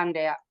myynnissä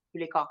bändejä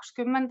yli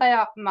 20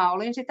 ja mä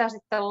olin sitä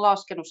sitten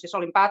laskenut, siis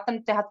olin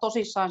päättänyt tehdä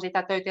tosissaan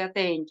sitä töitä ja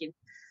teinkin.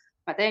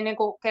 Mä tein niin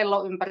kuin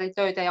kello ympäri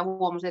töitä ja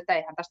huomasin, että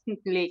eihän tästä nyt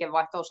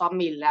liikevaihtoa saa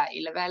millään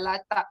ilveellä,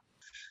 että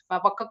mä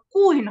vaikka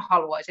kuin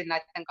haluaisin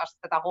näiden kanssa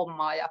tätä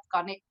hommaa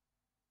jatkaa, niin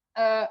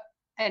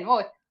en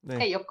voi.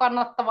 Niin. Ei ole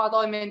kannattavaa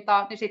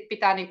toimintaa, niin sitten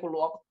pitää niin kuin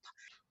luovuttaa.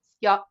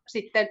 Ja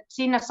sitten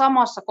siinä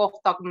samassa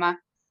kohtaa, kun mä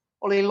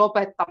olin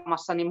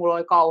lopettamassa, niin mulla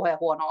oli kauhean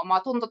huono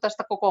omatunto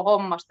tästä koko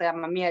hommasta, ja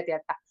mä mietin,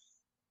 että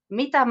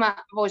mitä mä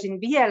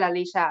voisin vielä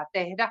lisää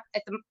tehdä,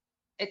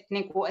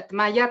 että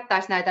mä en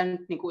jättäisi näitä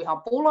nyt niin kuin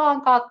ihan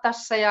pulaankaan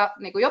tässä, ja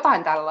niin kuin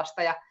jotain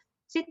tällaista. Ja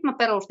sitten mä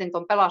perustin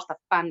tuon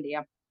Pelasta-bändin,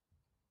 ja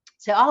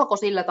se alkoi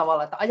sillä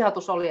tavalla, että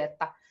ajatus oli,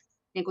 että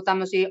niin kuin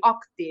tämmöisiä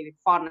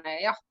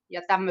aktiivifaneja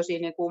ja tämmöisiä,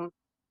 niin kuin,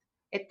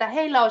 että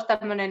heillä olisi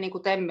tämmöinen niin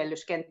kuin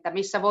temmellyskenttä,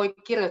 missä voi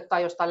kirjoittaa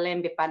jostain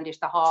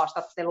lempibändistä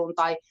haastattelun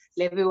tai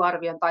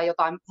levyarvion tai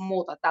jotain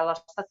muuta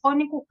tällaista. Että voi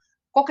niin kuin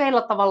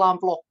kokeilla tavallaan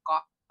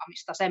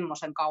blokkaamista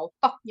semmoisen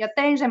kautta ja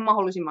tein sen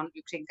mahdollisimman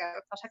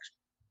yksinkertaiseksi.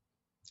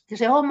 Ja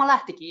se homma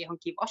lähtikin ihan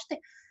kivasti.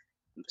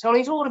 Se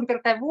oli suurin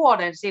piirtein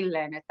vuoden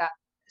silleen, että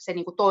se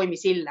niin kuin toimi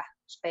sillä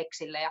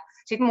speksillä. Ja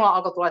sitten mulla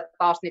alkoi tulla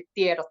taas niitä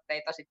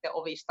tiedotteita sitten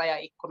ovista ja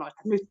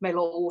ikkunoista. Nyt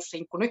meillä on uusi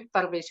sinkku, nyt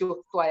tarvitsisi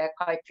juttua ja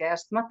kaikkea. Ja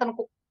sitten mä ajattelin,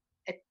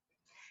 että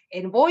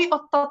en voi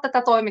ottaa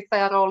tätä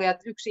toimittajaroolia,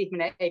 että yksi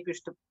ihminen ei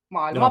pysty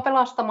maailmaa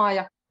pelastamaan.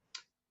 Ja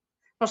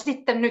no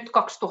sitten nyt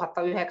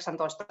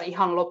 2019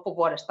 ihan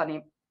loppuvuodesta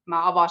niin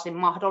mä avasin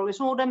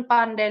mahdollisuuden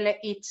bändeille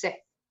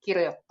itse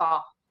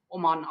kirjoittaa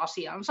oman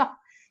asiansa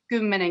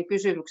 10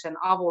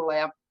 kysymyksen avulla.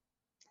 Ja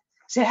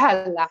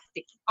sehän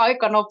lähti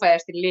aika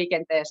nopeasti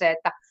liikenteeseen,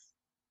 että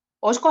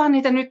olisikohan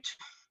niitä nyt,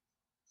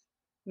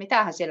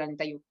 mitähän siellä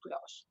niitä juttuja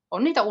olisi.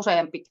 On niitä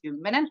useampi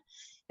 10.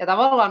 Ja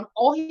tavallaan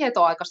ohjeet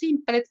on aika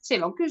simppelit.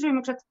 Silloin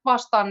kysymykset,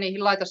 vastaan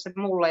niihin, laita se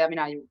mulle ja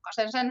minä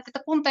julkaisen sen. Että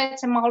kun teet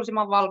sen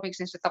mahdollisimman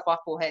valmiiksi, niin se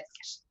tapahtuu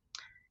hetkessä.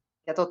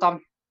 Ja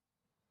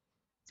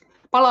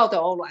palaute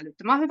on ollut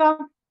älyttömän hyvä.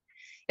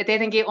 Ja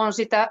tietenkin on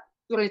sitä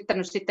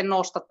yrittänyt sitten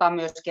nostattaa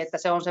myöskin, että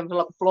se on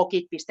semmoisella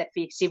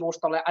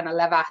blogit.fi-sivustolle aina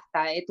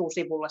lävähtää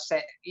etusivulle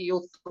se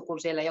juttu, kun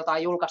siellä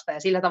jotain julkaista, ja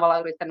sillä tavalla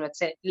yrittänyt, että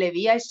se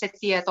leviäisi se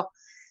tieto.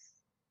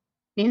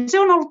 Niin se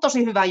on ollut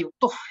tosi hyvä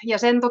juttu. Ja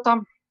sen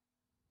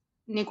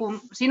niin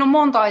kun, siinä on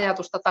monta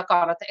ajatusta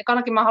takana. Että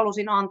ekanakin mä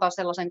halusin antaa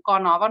sellaisen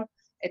kanavan,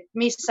 että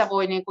missä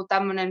voi niin kun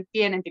tämmöinen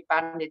pienempi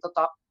bändi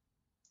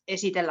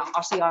esitellä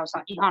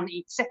asiansa ihan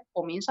itse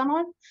omin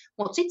sanoin.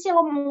 Mutta sitten siellä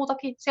on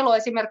muutakin. Siellä on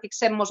esimerkiksi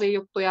semmoisia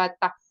juttuja,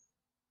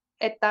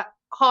 että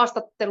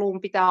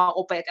haastatteluun pitää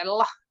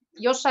opetella.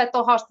 Jos sä et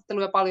ole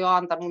haastatteluja paljon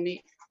antanut,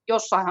 niin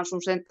jossainhan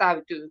sun sen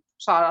täytyy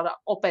saada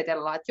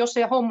opetella. Et jos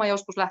se homma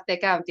joskus lähtee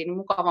käyntiin, niin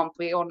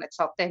mukavampi on, että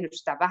sä oot tehnyt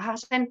sitä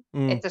vähäsen,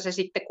 että se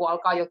sitten kun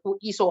alkaa joku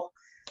iso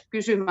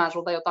kysymään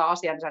sulta jotain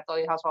asiaa, niin sä et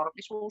ole ihan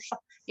sormisuussa.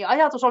 Ja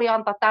ajatus oli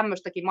antaa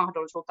tämmöistäkin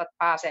mahdollisuutta, että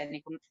pääsee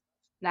niin kuin,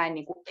 näin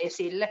niin kuin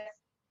esille.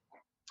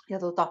 Ja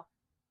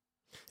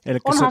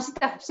onhan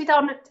sitä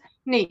on nyt,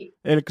 niin.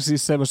 Eli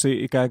siis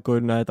semmoisia ikään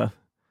kuin näitä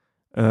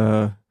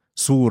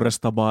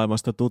suuresta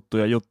maailmasta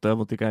tuttuja juttuja,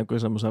 mutta ikään kuin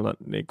semmoisella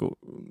niin kuin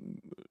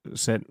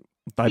sen,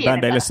 tai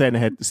bändeille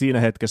siinä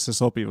hetkessä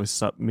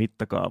sopivissa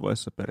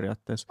mittakaavoissa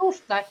periaatteessa.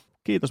 Just näin.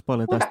 Kiitos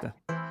paljon tästä.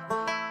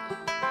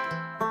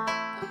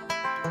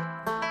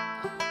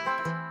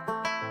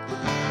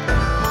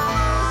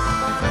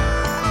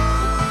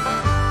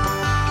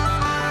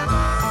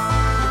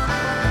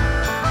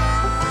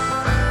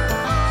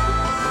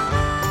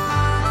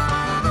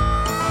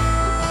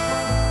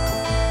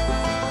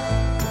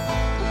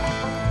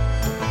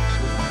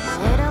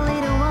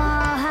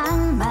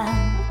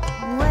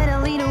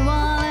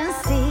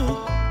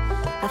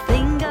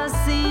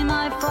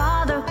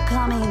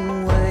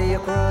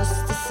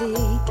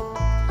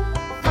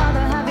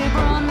 Father, have you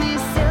brought me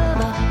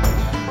silver?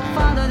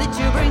 Father, did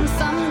you bring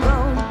some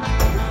gold?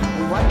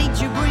 What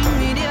did you bring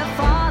me, dear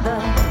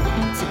Father,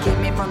 to keep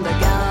me from the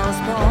gallows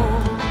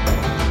pole?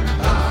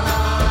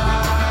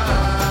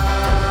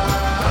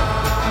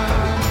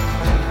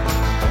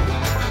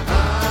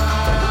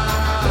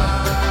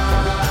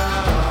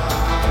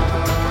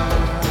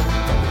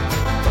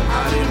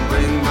 I didn't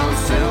bring no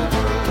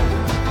silver,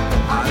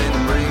 I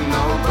didn't bring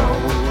no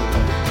gold.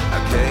 I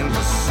came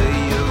to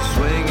see you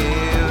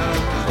swinging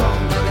from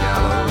the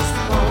gallows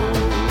pole.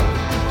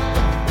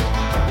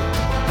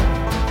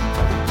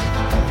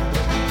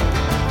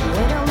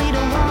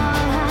 Little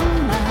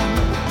wild man,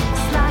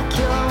 slack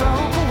your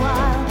rope a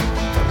while.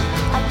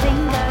 I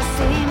think I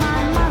see my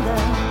mother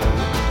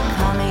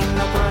coming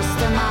across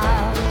the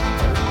mile.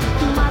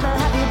 Mother,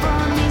 have you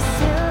brought me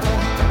silver?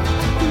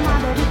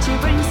 Mother, did you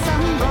bring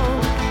some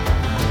gold?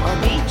 Or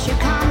did you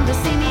come to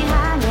see me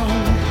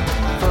hanging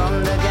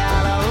from the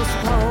gallows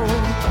pole?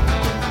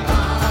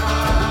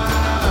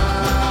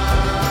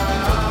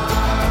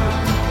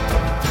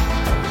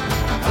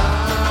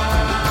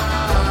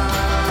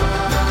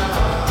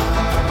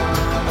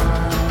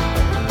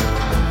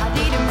 I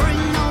didn't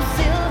bring no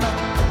silver,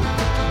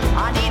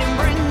 I didn't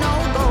bring no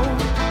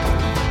gold.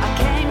 I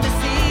came to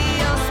see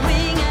you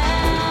swinging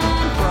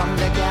from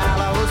the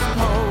gallows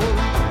pole.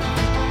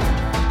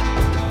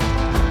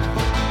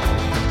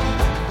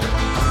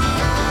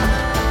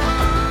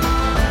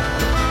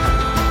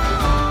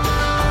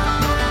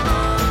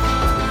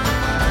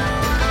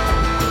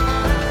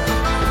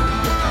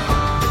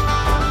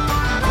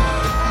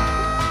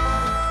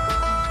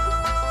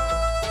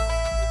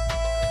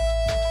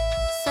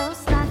 So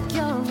slack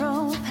your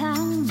rope,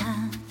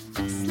 hangman,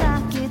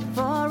 slack it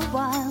for a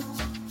while.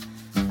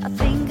 I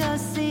think I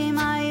see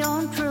my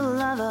own true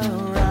lover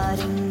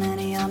riding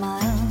many a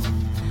mile.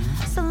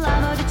 So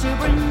lover, did you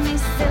bring me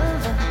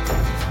silver?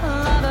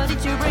 Lover,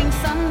 did you bring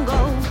some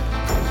gold?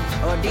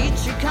 Or did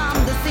you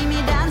come to see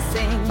me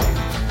dancing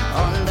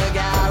on the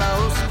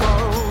gallows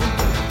pole?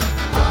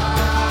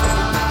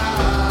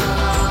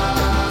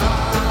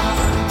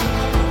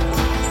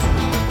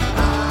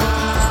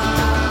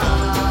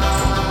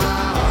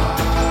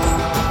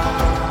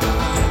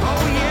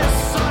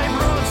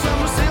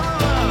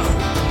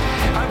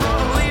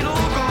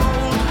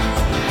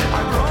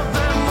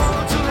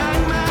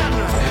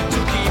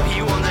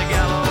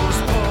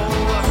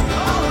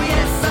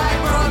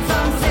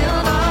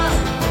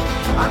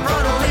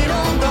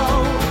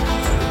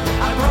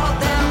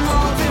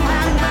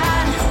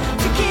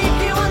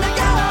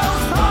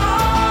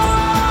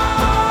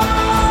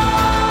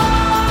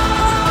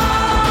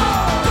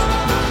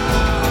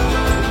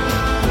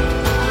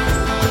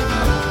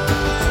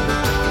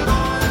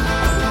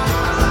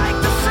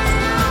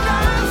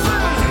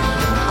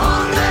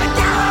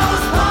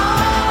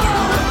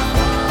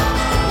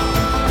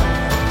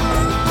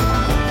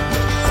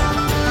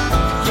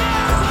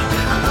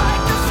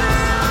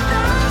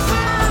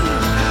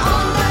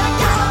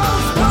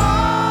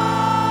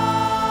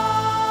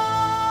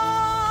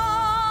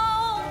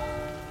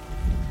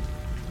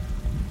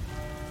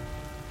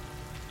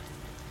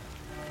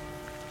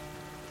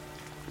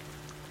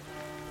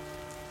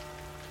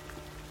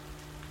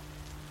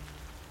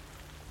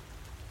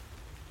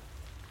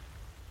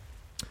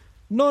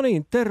 No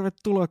niin,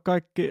 tervetuloa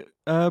kaikki.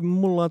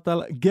 Mulla on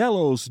täällä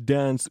Gallows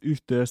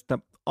Dance-yhtiöstä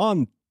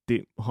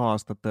Antti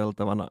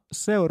haastateltavana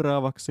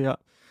seuraavaksi. Ja,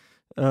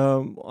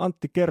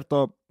 Antti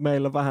kertoo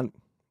meille vähän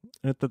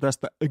nyt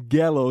tästä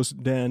Gallows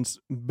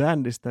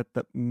Dance-bändistä,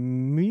 että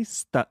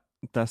mistä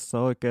tässä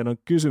oikein on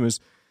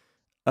kysymys.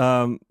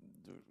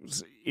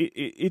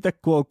 Itse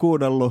kun olen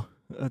kuunnellut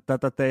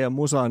tätä teidän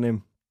musaa,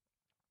 niin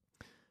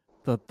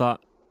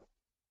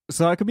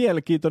se on aika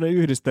mielenkiintoinen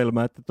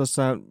yhdistelmä, että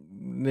tuossa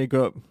niinku,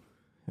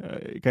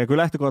 ikään kuin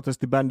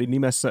lähtökohtaisesti bändin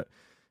nimessä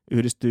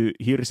yhdistyy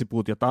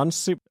hirsipuut ja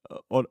tanssi,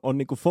 on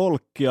niinku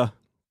folkkia,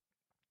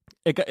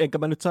 enkä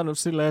mä nyt sano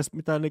silleen edes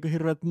mitään niinku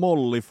hirveät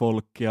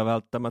mollifolkkia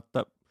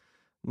välttämättä,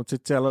 mutta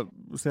sitten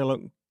siellä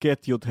on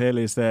ketjut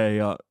helisee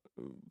ja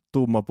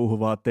tumma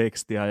puhuvaa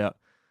tekstiä ja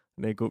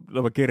niinku,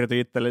 mä kirjoitin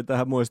itselleni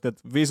tähän muistin,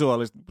 että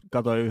visuaalisesti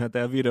katsoin yhden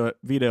teidän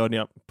videon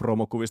ja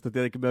promokuvista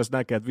tietenkin myös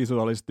näkee, että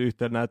visuaalisesti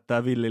yhteen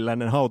näyttää villin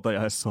lännen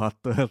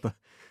hautajaissaattoilta,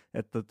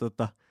 että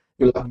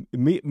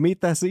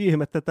mitä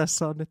ihmettä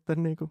tässä on nyt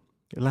niinku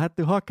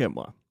lähdetty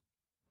hakemaan?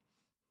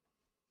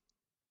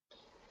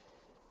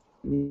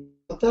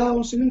 No, tämä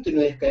on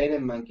syntynyt ehkä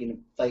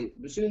enemmänkin, tai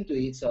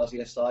syntyi itse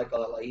asiassa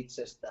aika lailla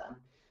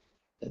itsestään.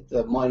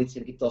 Että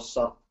mainitsinkin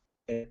tuossa,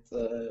 että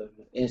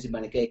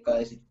ensimmäinen keikka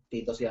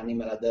esittiin tosiaan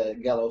nimellä The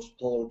Gallows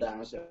Pole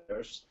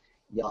Dancers,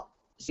 ja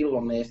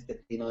silloin me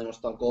esitettiin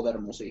ainoastaan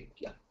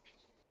cover-musiikkia.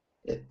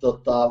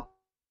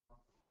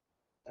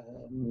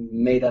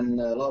 Meidän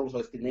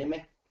laulusolisti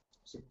Neme,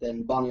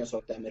 sitten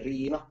banjosoittajamme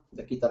Riina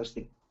ja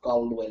kitaristi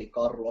Kallu eli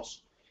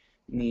Carlos,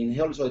 niin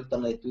he olivat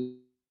soittaneet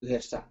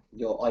yhdessä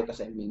jo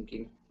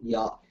aikaisemminkin,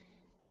 ja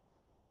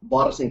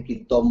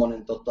varsinkin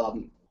tuommoinen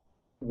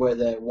Where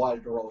the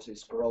Wild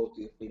Roses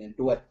Grow-tyyppinen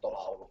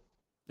duettolaulu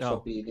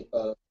sopii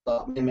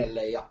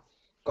Nemelle ja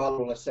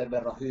Kallulle sen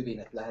verran hyvin,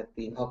 että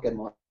lähdettiin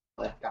hakemaan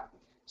ehkä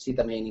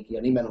sitä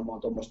meininkiä,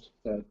 nimenomaan tuommoista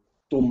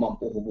tumman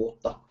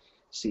puhuvuutta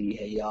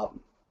siihen. Ja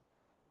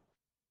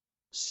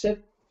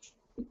se,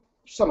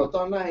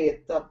 sanotaan näin,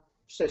 että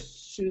se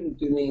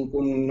syntyi niin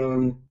kuin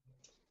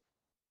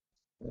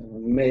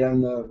meidän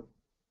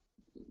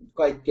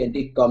kaikkien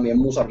dikkaamien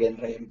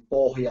musagenrejen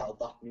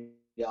pohjalta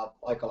ja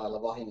aika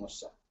lailla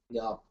vahingossa.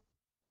 Ja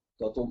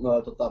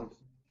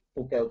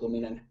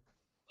pukeutuminen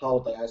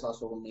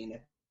hautajaisasuun,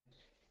 niin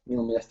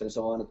minun mielestäni se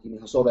on ainakin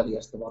ihan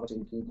soveliasta,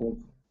 varsinkin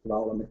kun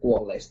laulamme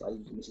kuolleista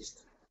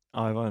ihmisistä.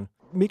 Aivan.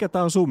 Mikä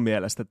tämä on sun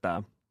mielestä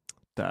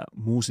tämä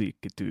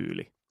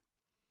musiikkityyli?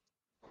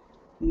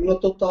 No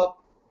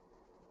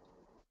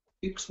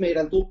yksi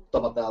meidän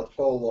tuttava täältä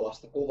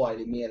Kouvolasta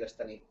kuvaili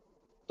mielestäni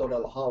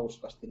todella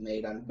hauskasti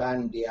meidän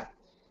bändiä,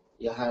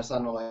 ja hän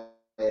sanoi,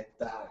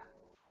 että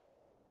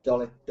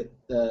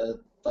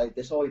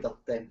te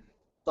soitatte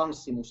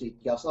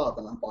tanssimusiikkia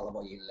saatanan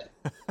palvojille.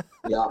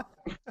 Ja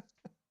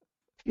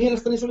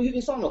mielestäni se oli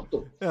hyvin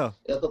sanottu. Ja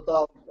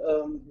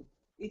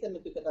itse me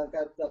tykätään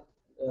käyttää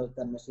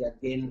tämmöisiä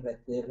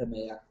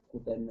genre-termejä,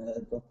 kuten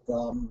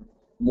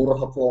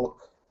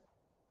murhafolk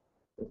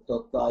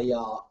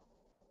ja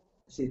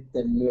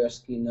sitten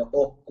myöskin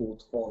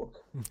occult folk.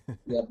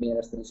 Ja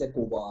mielestäni se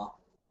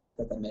kuvaa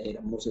tätä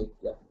meidän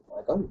musiikkia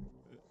aika hyvin.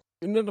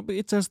 No,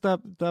 itse asiassa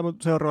tämä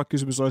seuraava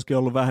kysymys olisikin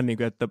ollut vähän niin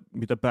kuin, että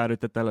mitä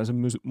päädyitte tällaisen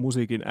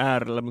musiikin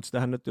äärellä, mutta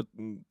sitähän nyt jo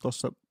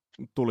tuossa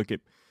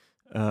tulikin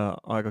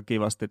aika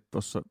kivasti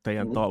tuossa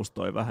teidän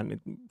taustoi vähän,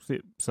 niin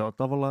se on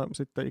tavallaan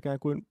sitten ikään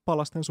kuin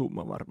palasten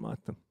summa varmaan.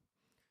 Että.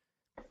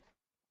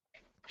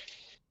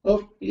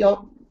 No,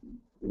 ja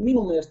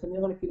minun mielestäni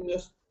ainakin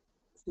myös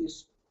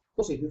siis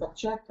tosi hyvä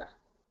tsäkä.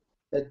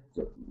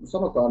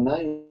 Sanotaan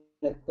näin,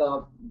 että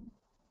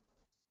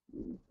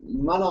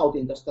mä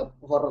nautin tästä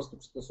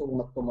harrastuksesta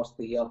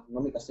suunnattomasti, ja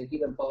no mitä se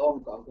kivempaa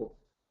onkaan, kuin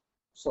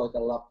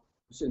soitella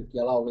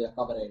synkkiä lauluja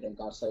kavereiden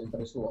kanssa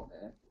ympäri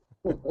Suomea.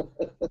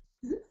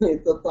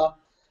 Niin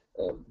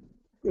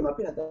kyllä mä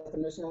pidän tätä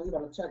myös ihan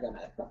hyvänä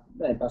tsäkänä, että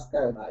näin päästä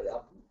käymään,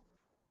 ja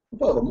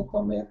toivon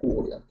mukaan meidän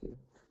kuulijatkin.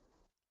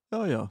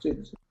 Joo.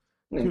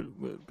 Niin.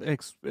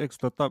 Eikö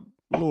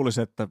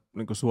luulisi, että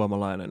niin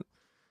suomalainen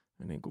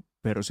niin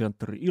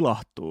perusjanttori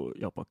ilahtuu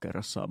jopa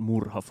kerrassaan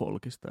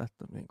murhafolkista,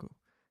 että niin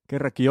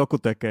kerrankin joku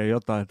tekee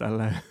jotain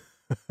tälleen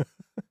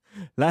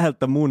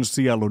läheltä mun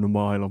sielun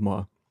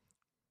maailmaa.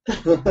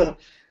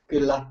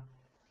 Kyllä.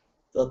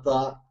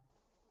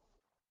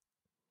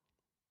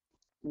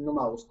 No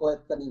mä uskon,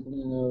 että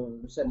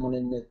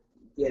semmoinen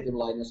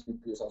tietynlainen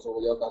synkkyys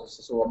asuu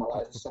jokaisessa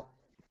suomalaisessa.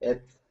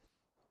 Että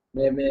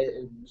me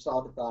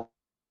saatetaan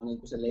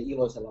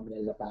iloisella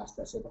mielellä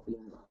päästä sieltä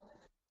pinnalle.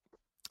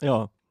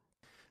 Joo.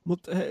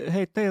 Mutta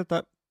hei,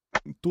 teiltä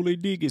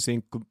tuli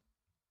digisinkku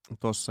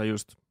tuossa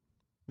just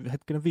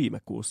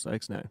viime kuussa,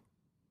 eikö näin?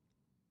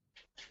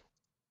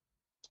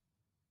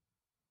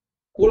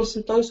 Kuule,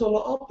 se taisi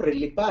olla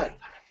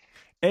aprillipäivänä.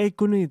 Ei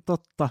kun niin,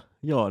 totta.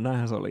 Joo,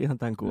 näinhän se oli ihan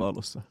tämän kuun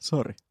alussa.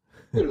 Sori.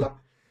 Kyllä.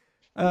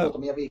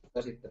 Muutamia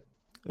viikkoja sitten.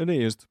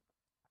 Niin just.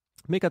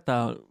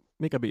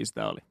 Mikä biisi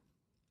tää oli?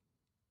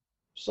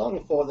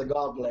 Song for the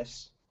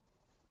Godless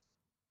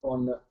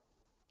on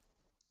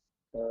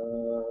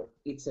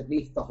itse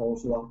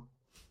vihtahousua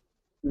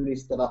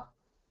ylistävä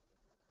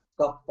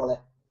kappale,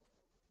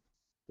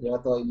 joka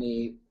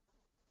toimii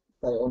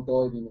tai on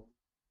toiminut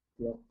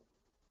jo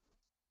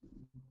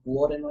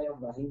vuoden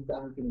ajan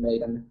vähintäänkin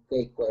meidän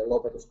keikkojen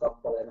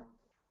lopetuskappaleena.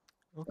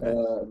 Okay.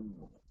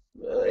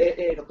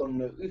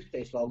 Ehdoton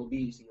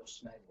yhteislaulubiisi,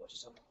 jos näin voisi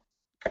sanoa.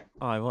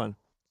 Aivan.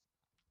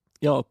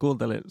 Joo,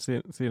 kuuntelin.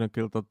 Siinä on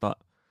kyllä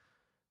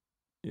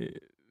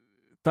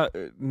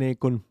niin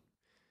kuin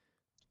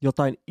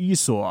jotain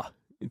isoa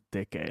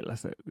tekeillä.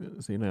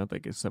 Siinä on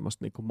jotenkin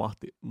semmoista niin kuin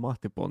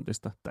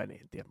mahtipontista, tai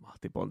en tiedä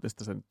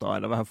mahtipontista, se nyt on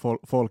aina vähän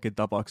folkin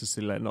tapauksessa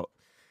silleen, no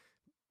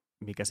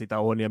mikä sitä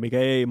on ja mikä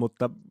ei,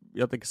 mutta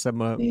jotenkin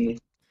semmoinen Niin.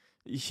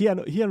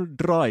 hieno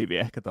drive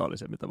ehkä tämä oli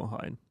se, mitä mä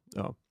hain.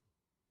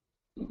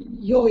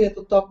 Joo, ja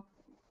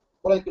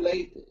olen kyllä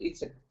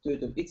itse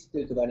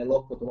tyytyväinen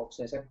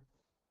lopputulokseen. Se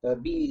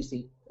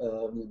biisi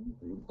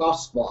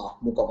kasvaa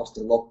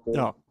mukavasti loppuun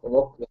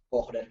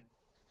kohden.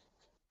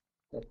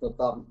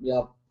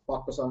 Ja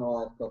pakko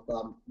sanoa, että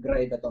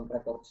Grey Beton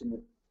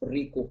Recordsin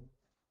Riku,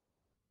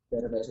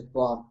 terveiset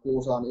vaan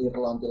Kuusaan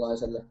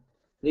irlantilaiselle.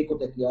 Riku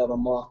teki aivan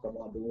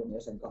mahtavaa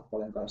duunia sen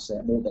kappaleen kanssa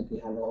ja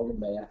muutenkin hän on ollut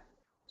meidän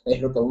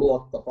ehdoton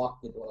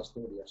luottopakki tuolla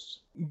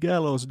studiossa.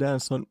 Gallows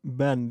Dance on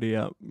bändi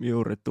ja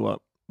juuri tuo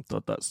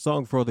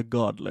Song for the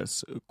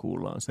Godless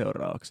kuullaan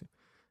seuraavaksi.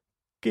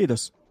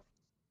 Kiitos.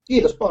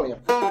 Kiitos paljon.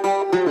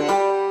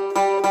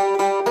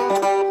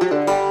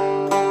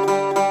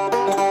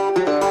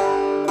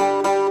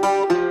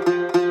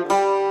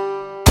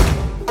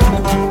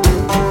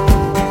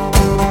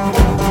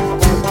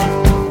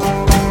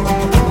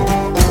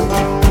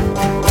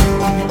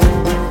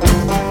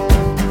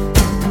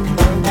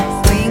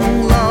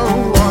 Swing low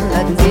on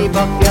the tip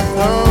of your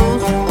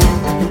toes.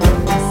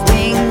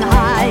 Swing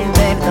high,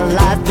 wave the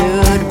last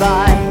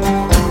goodbye.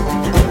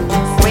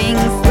 Swing,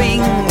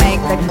 swing,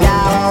 make the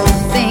gallows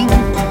sing.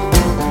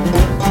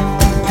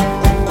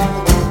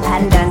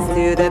 And dance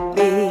to the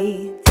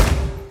beat.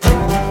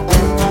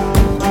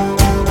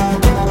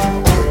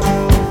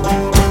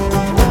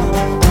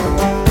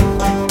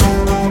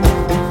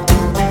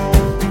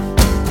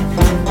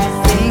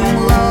 Sing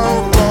low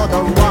for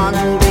the one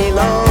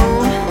below.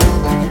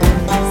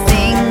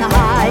 Sing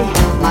high,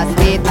 my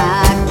sweet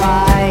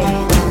magpie.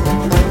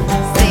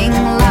 Sing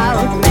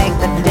loud, make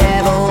the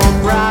devil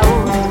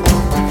proud.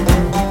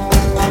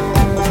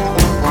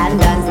 And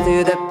dance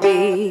to the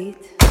beat.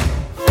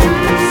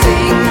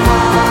 Sing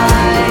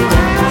high,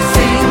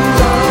 sing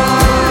low.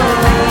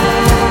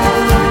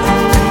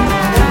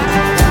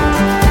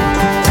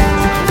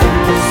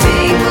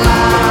 Sing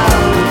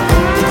loud,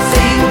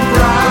 sing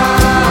proud.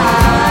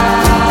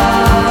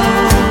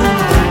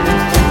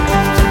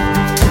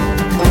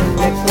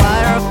 The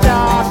choir of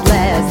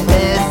godless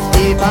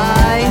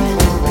testify,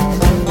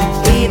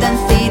 heathen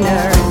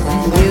sinners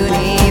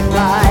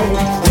unified.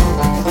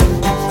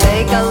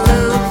 Take a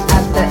look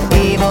at the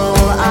evil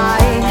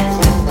eye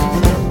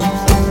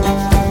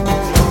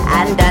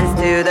and dance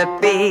to the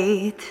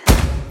beat.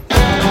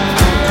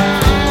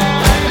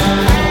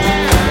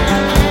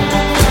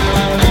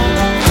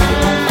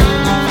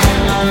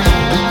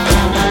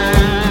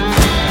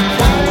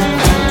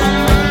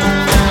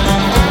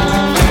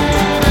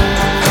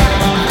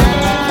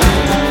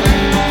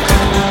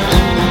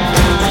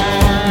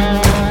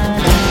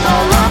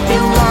 All of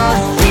you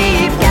lost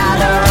sheep,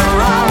 gather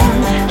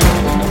around.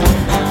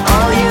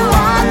 All you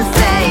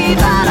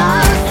unsaved and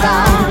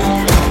unsound,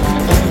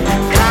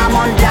 come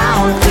on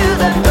down to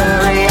the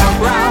burial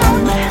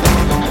ground.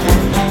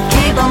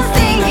 Keep on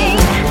singing,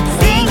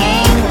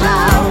 singing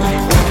loud.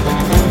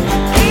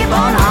 Keep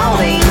on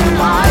howling,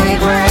 my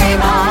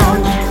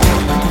greyhound,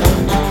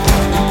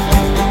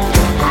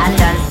 and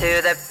dance to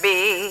the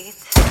beat.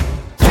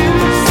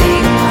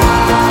 Sing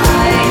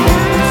high,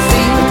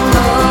 sing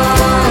low.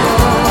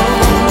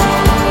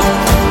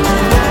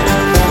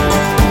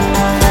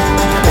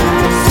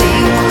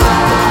 Sing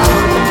loud,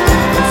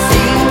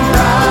 sing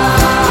proud.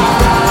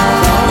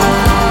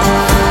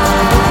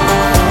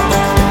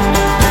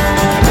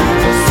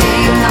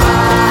 Sing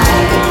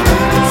high,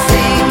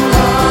 sing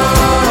low.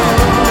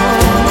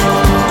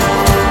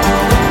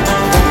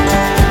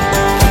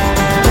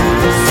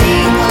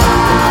 Sing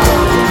loud,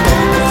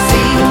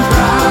 sing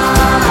proud.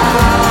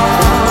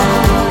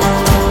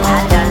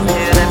 And dance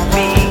to the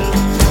beat.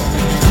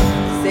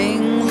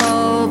 Sing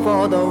low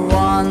for the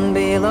one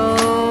below.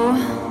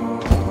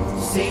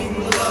 Sing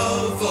low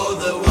for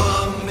the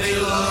one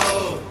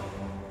below.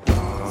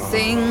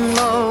 Sing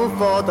low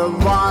for the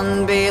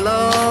one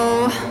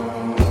below.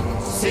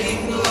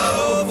 Sing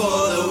low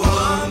for the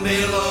one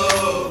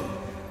below.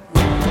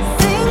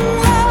 Sing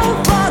low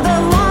for the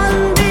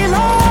one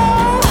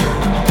below.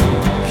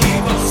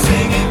 Keep on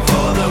singing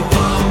for the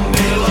one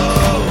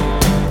below.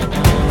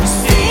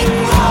 Sing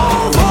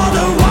low for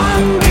the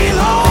one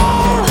below.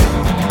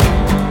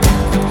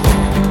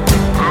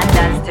 And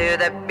dance to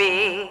the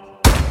beat.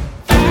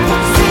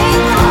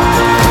 Sing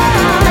high,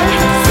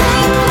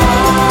 sing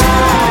low.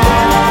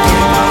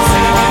 Keep on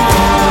singing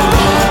for the one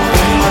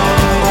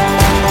below.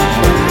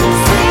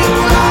 Sing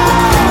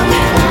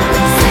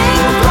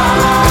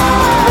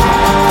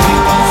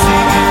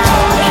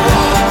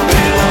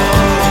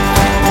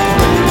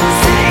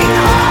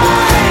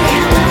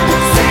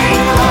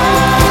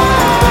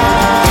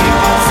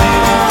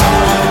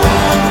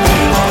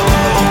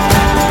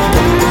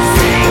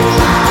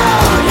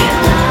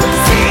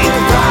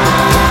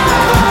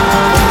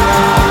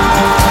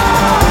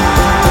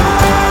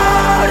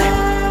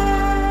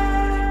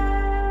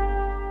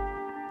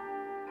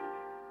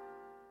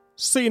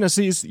Siinä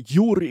siis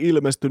juuri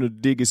ilmestynyt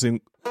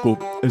digisynkku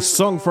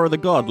Song for the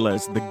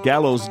Godless, The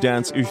Gallows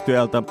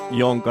Dance-yhtyeeltä,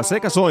 jonka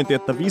sekä sointi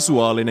että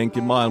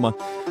visuaalinenkin maailma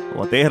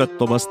ovat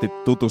ehdottomasti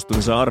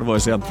tutustumisen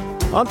arvoisia.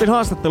 Antin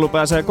haastattelu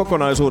pääsee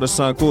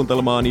kokonaisuudessaan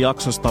kuuntelemaan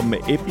jaksostamme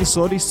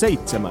episodi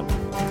 7.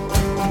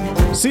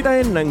 Sitä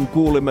ennen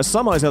kuulimme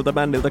samaiselta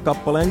bändiltä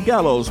kappaleen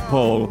Gallows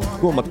Pole.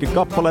 Kummatkin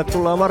kappaleet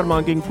tullaan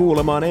varmaankin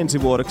kuulemaan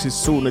ensi vuodeksi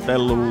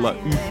suunnitellulla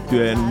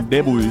yhtyeen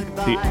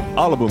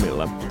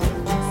debuitti-albumilla.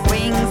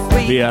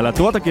 Vielä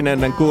tuotakin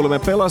ennen kuulimme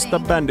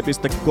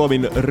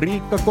pelastabändi.comin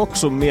Riikka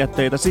Koksun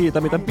mietteitä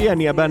siitä, miten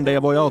pieniä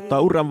bändejä voi auttaa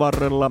uran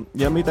varrella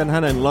ja miten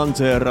hänen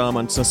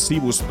lanseeraamansa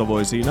sivusto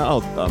voi siinä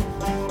auttaa.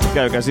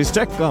 Käykää siis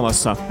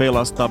tsekkaamassa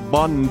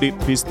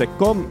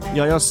pelastabandi.com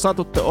ja jos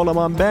satutte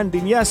olemaan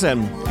bändin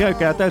jäsen,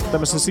 käykää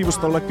täyttämässä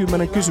sivustolla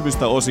 10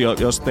 kysymystä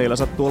 -osio, jos teillä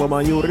sattuu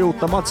olemaan juuri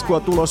uutta matskua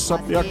tulossa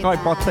ja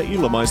kaipaatte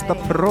ilmaista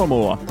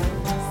promoa.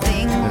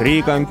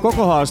 Riikan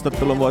koko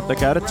haastattelun voitte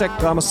käydä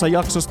tsekkaamassa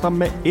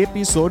jaksostamme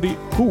episodi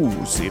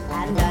 6.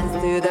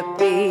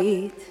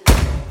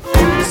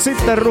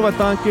 Sitten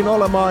ruvetaankin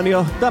olemaan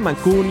jo tämän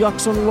kuun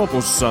jakson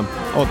lopussa.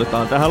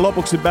 Otetaan tähän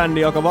lopuksi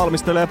bändi, joka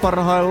valmistelee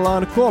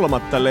parhaillaan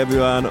 3.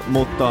 levyään,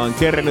 mutta on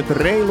kerennyt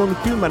reilun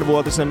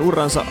 10-vuotisen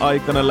uransa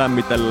aikana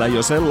lämmitellä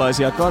jo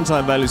sellaisia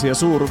kansainvälisiä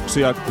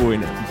suuruksia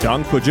kuin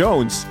Danko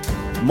Jones,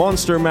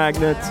 Monster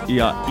Magnet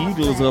ja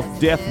Eagles of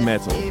Death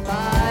Metal.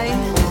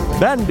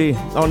 Bändi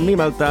on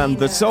nimeltään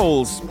The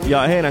Souls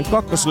ja heidän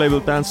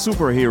kakkoslevyltään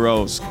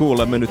Superheroes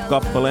kuulemme nyt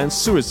kappaleen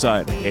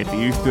Suicide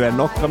heti yhtyeen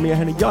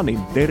nokkamiehen Janin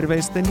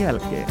terveisten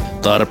jälkeen.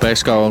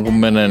 Tarpeeksi kauan kun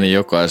menee, niin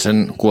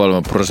jokaisen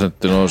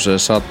kuolemanprosentti nousee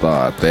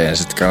 100, et eihän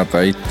sit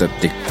kannata itse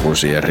tikkuu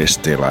siihen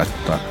ristiin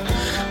laittaa.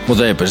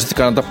 Mutta eipä sit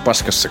kannata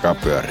paskassakaan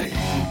pyöriä.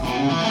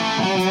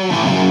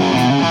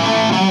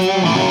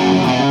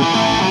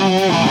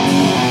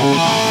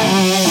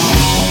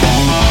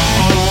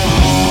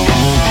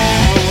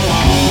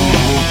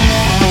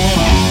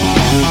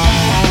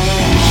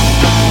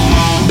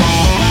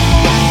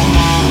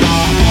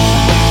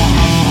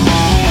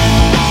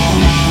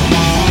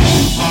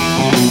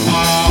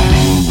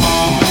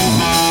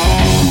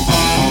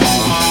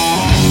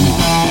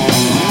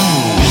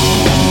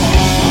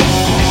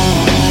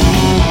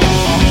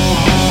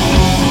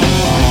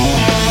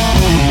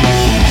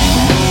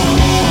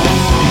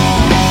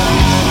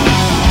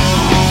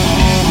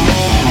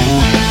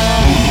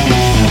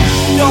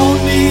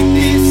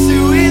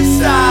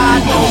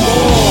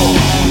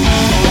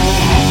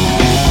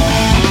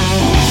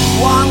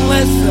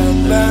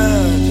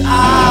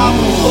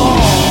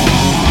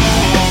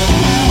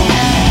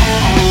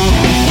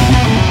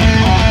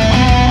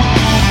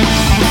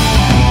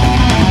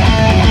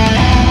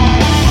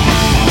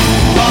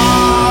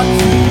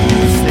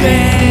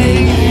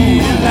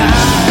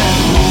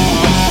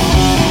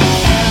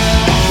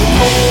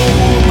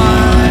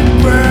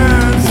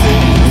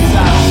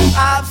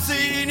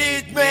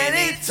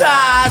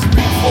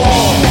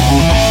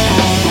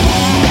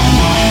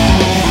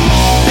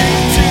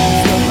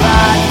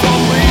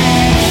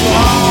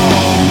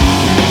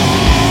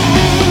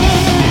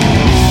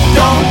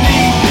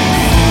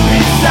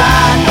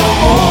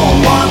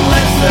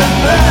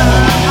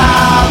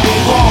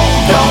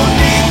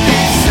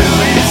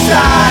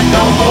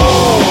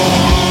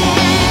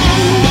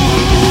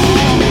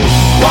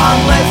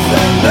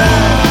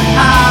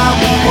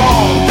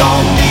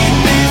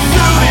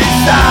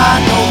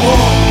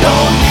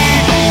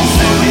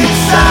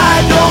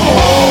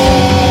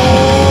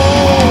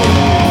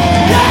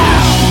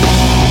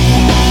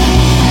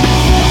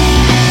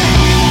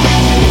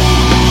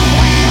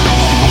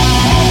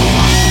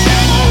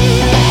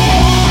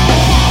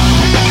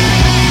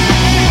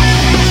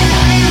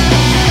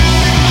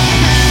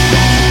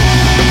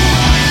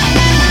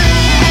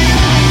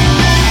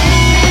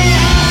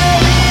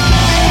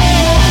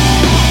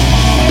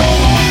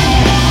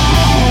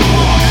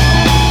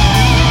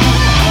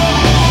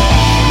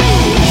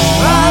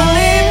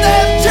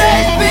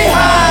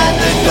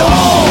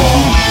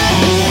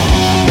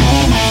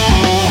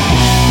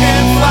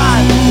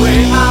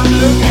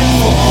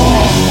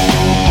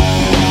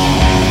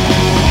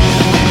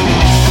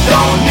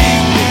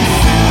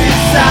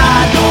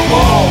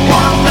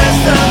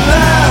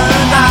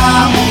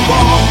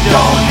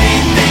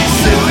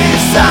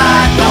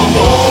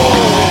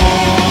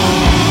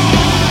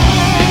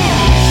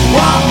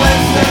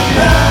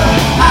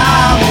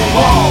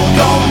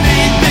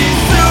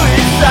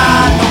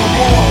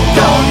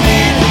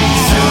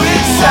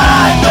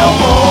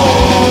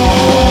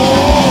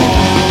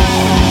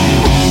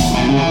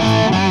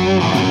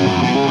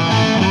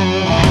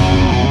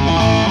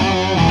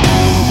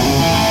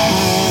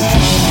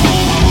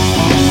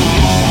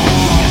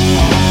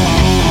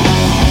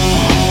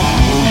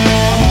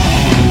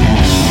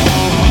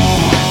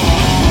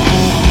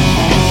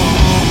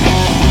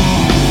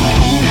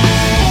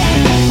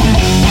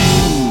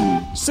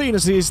 Siinä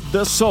siis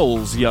The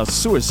Souls ja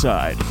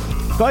Suicide.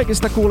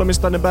 Kaikista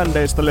kuulemistanne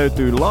bändeistä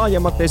löytyy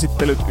laajemmat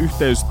esittelyt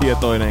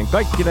yhteystietoineen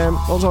kaikkineen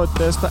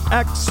osoitteesta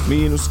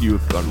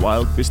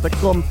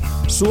x-youthgonewild.com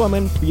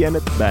Suomen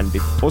pienet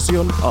bändit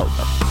osion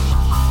alta.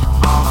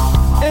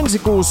 Ensi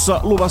kuussa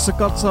luvassa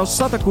katsaus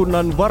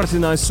Satakunnan,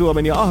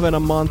 Varsinais-Suomen ja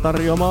Ahvenanmaan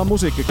tarjoamaan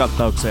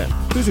musiikkikattaukseen.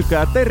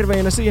 Pysykää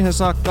terveinä siihen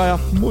saakka ja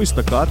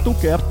muistakaa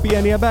tukea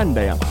pieniä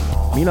bändejä.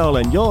 Minä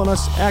olen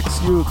Joonas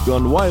X Youth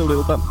Gone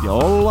Wildilta ja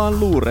ollaan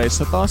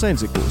luureissa taas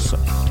ensi kuussa.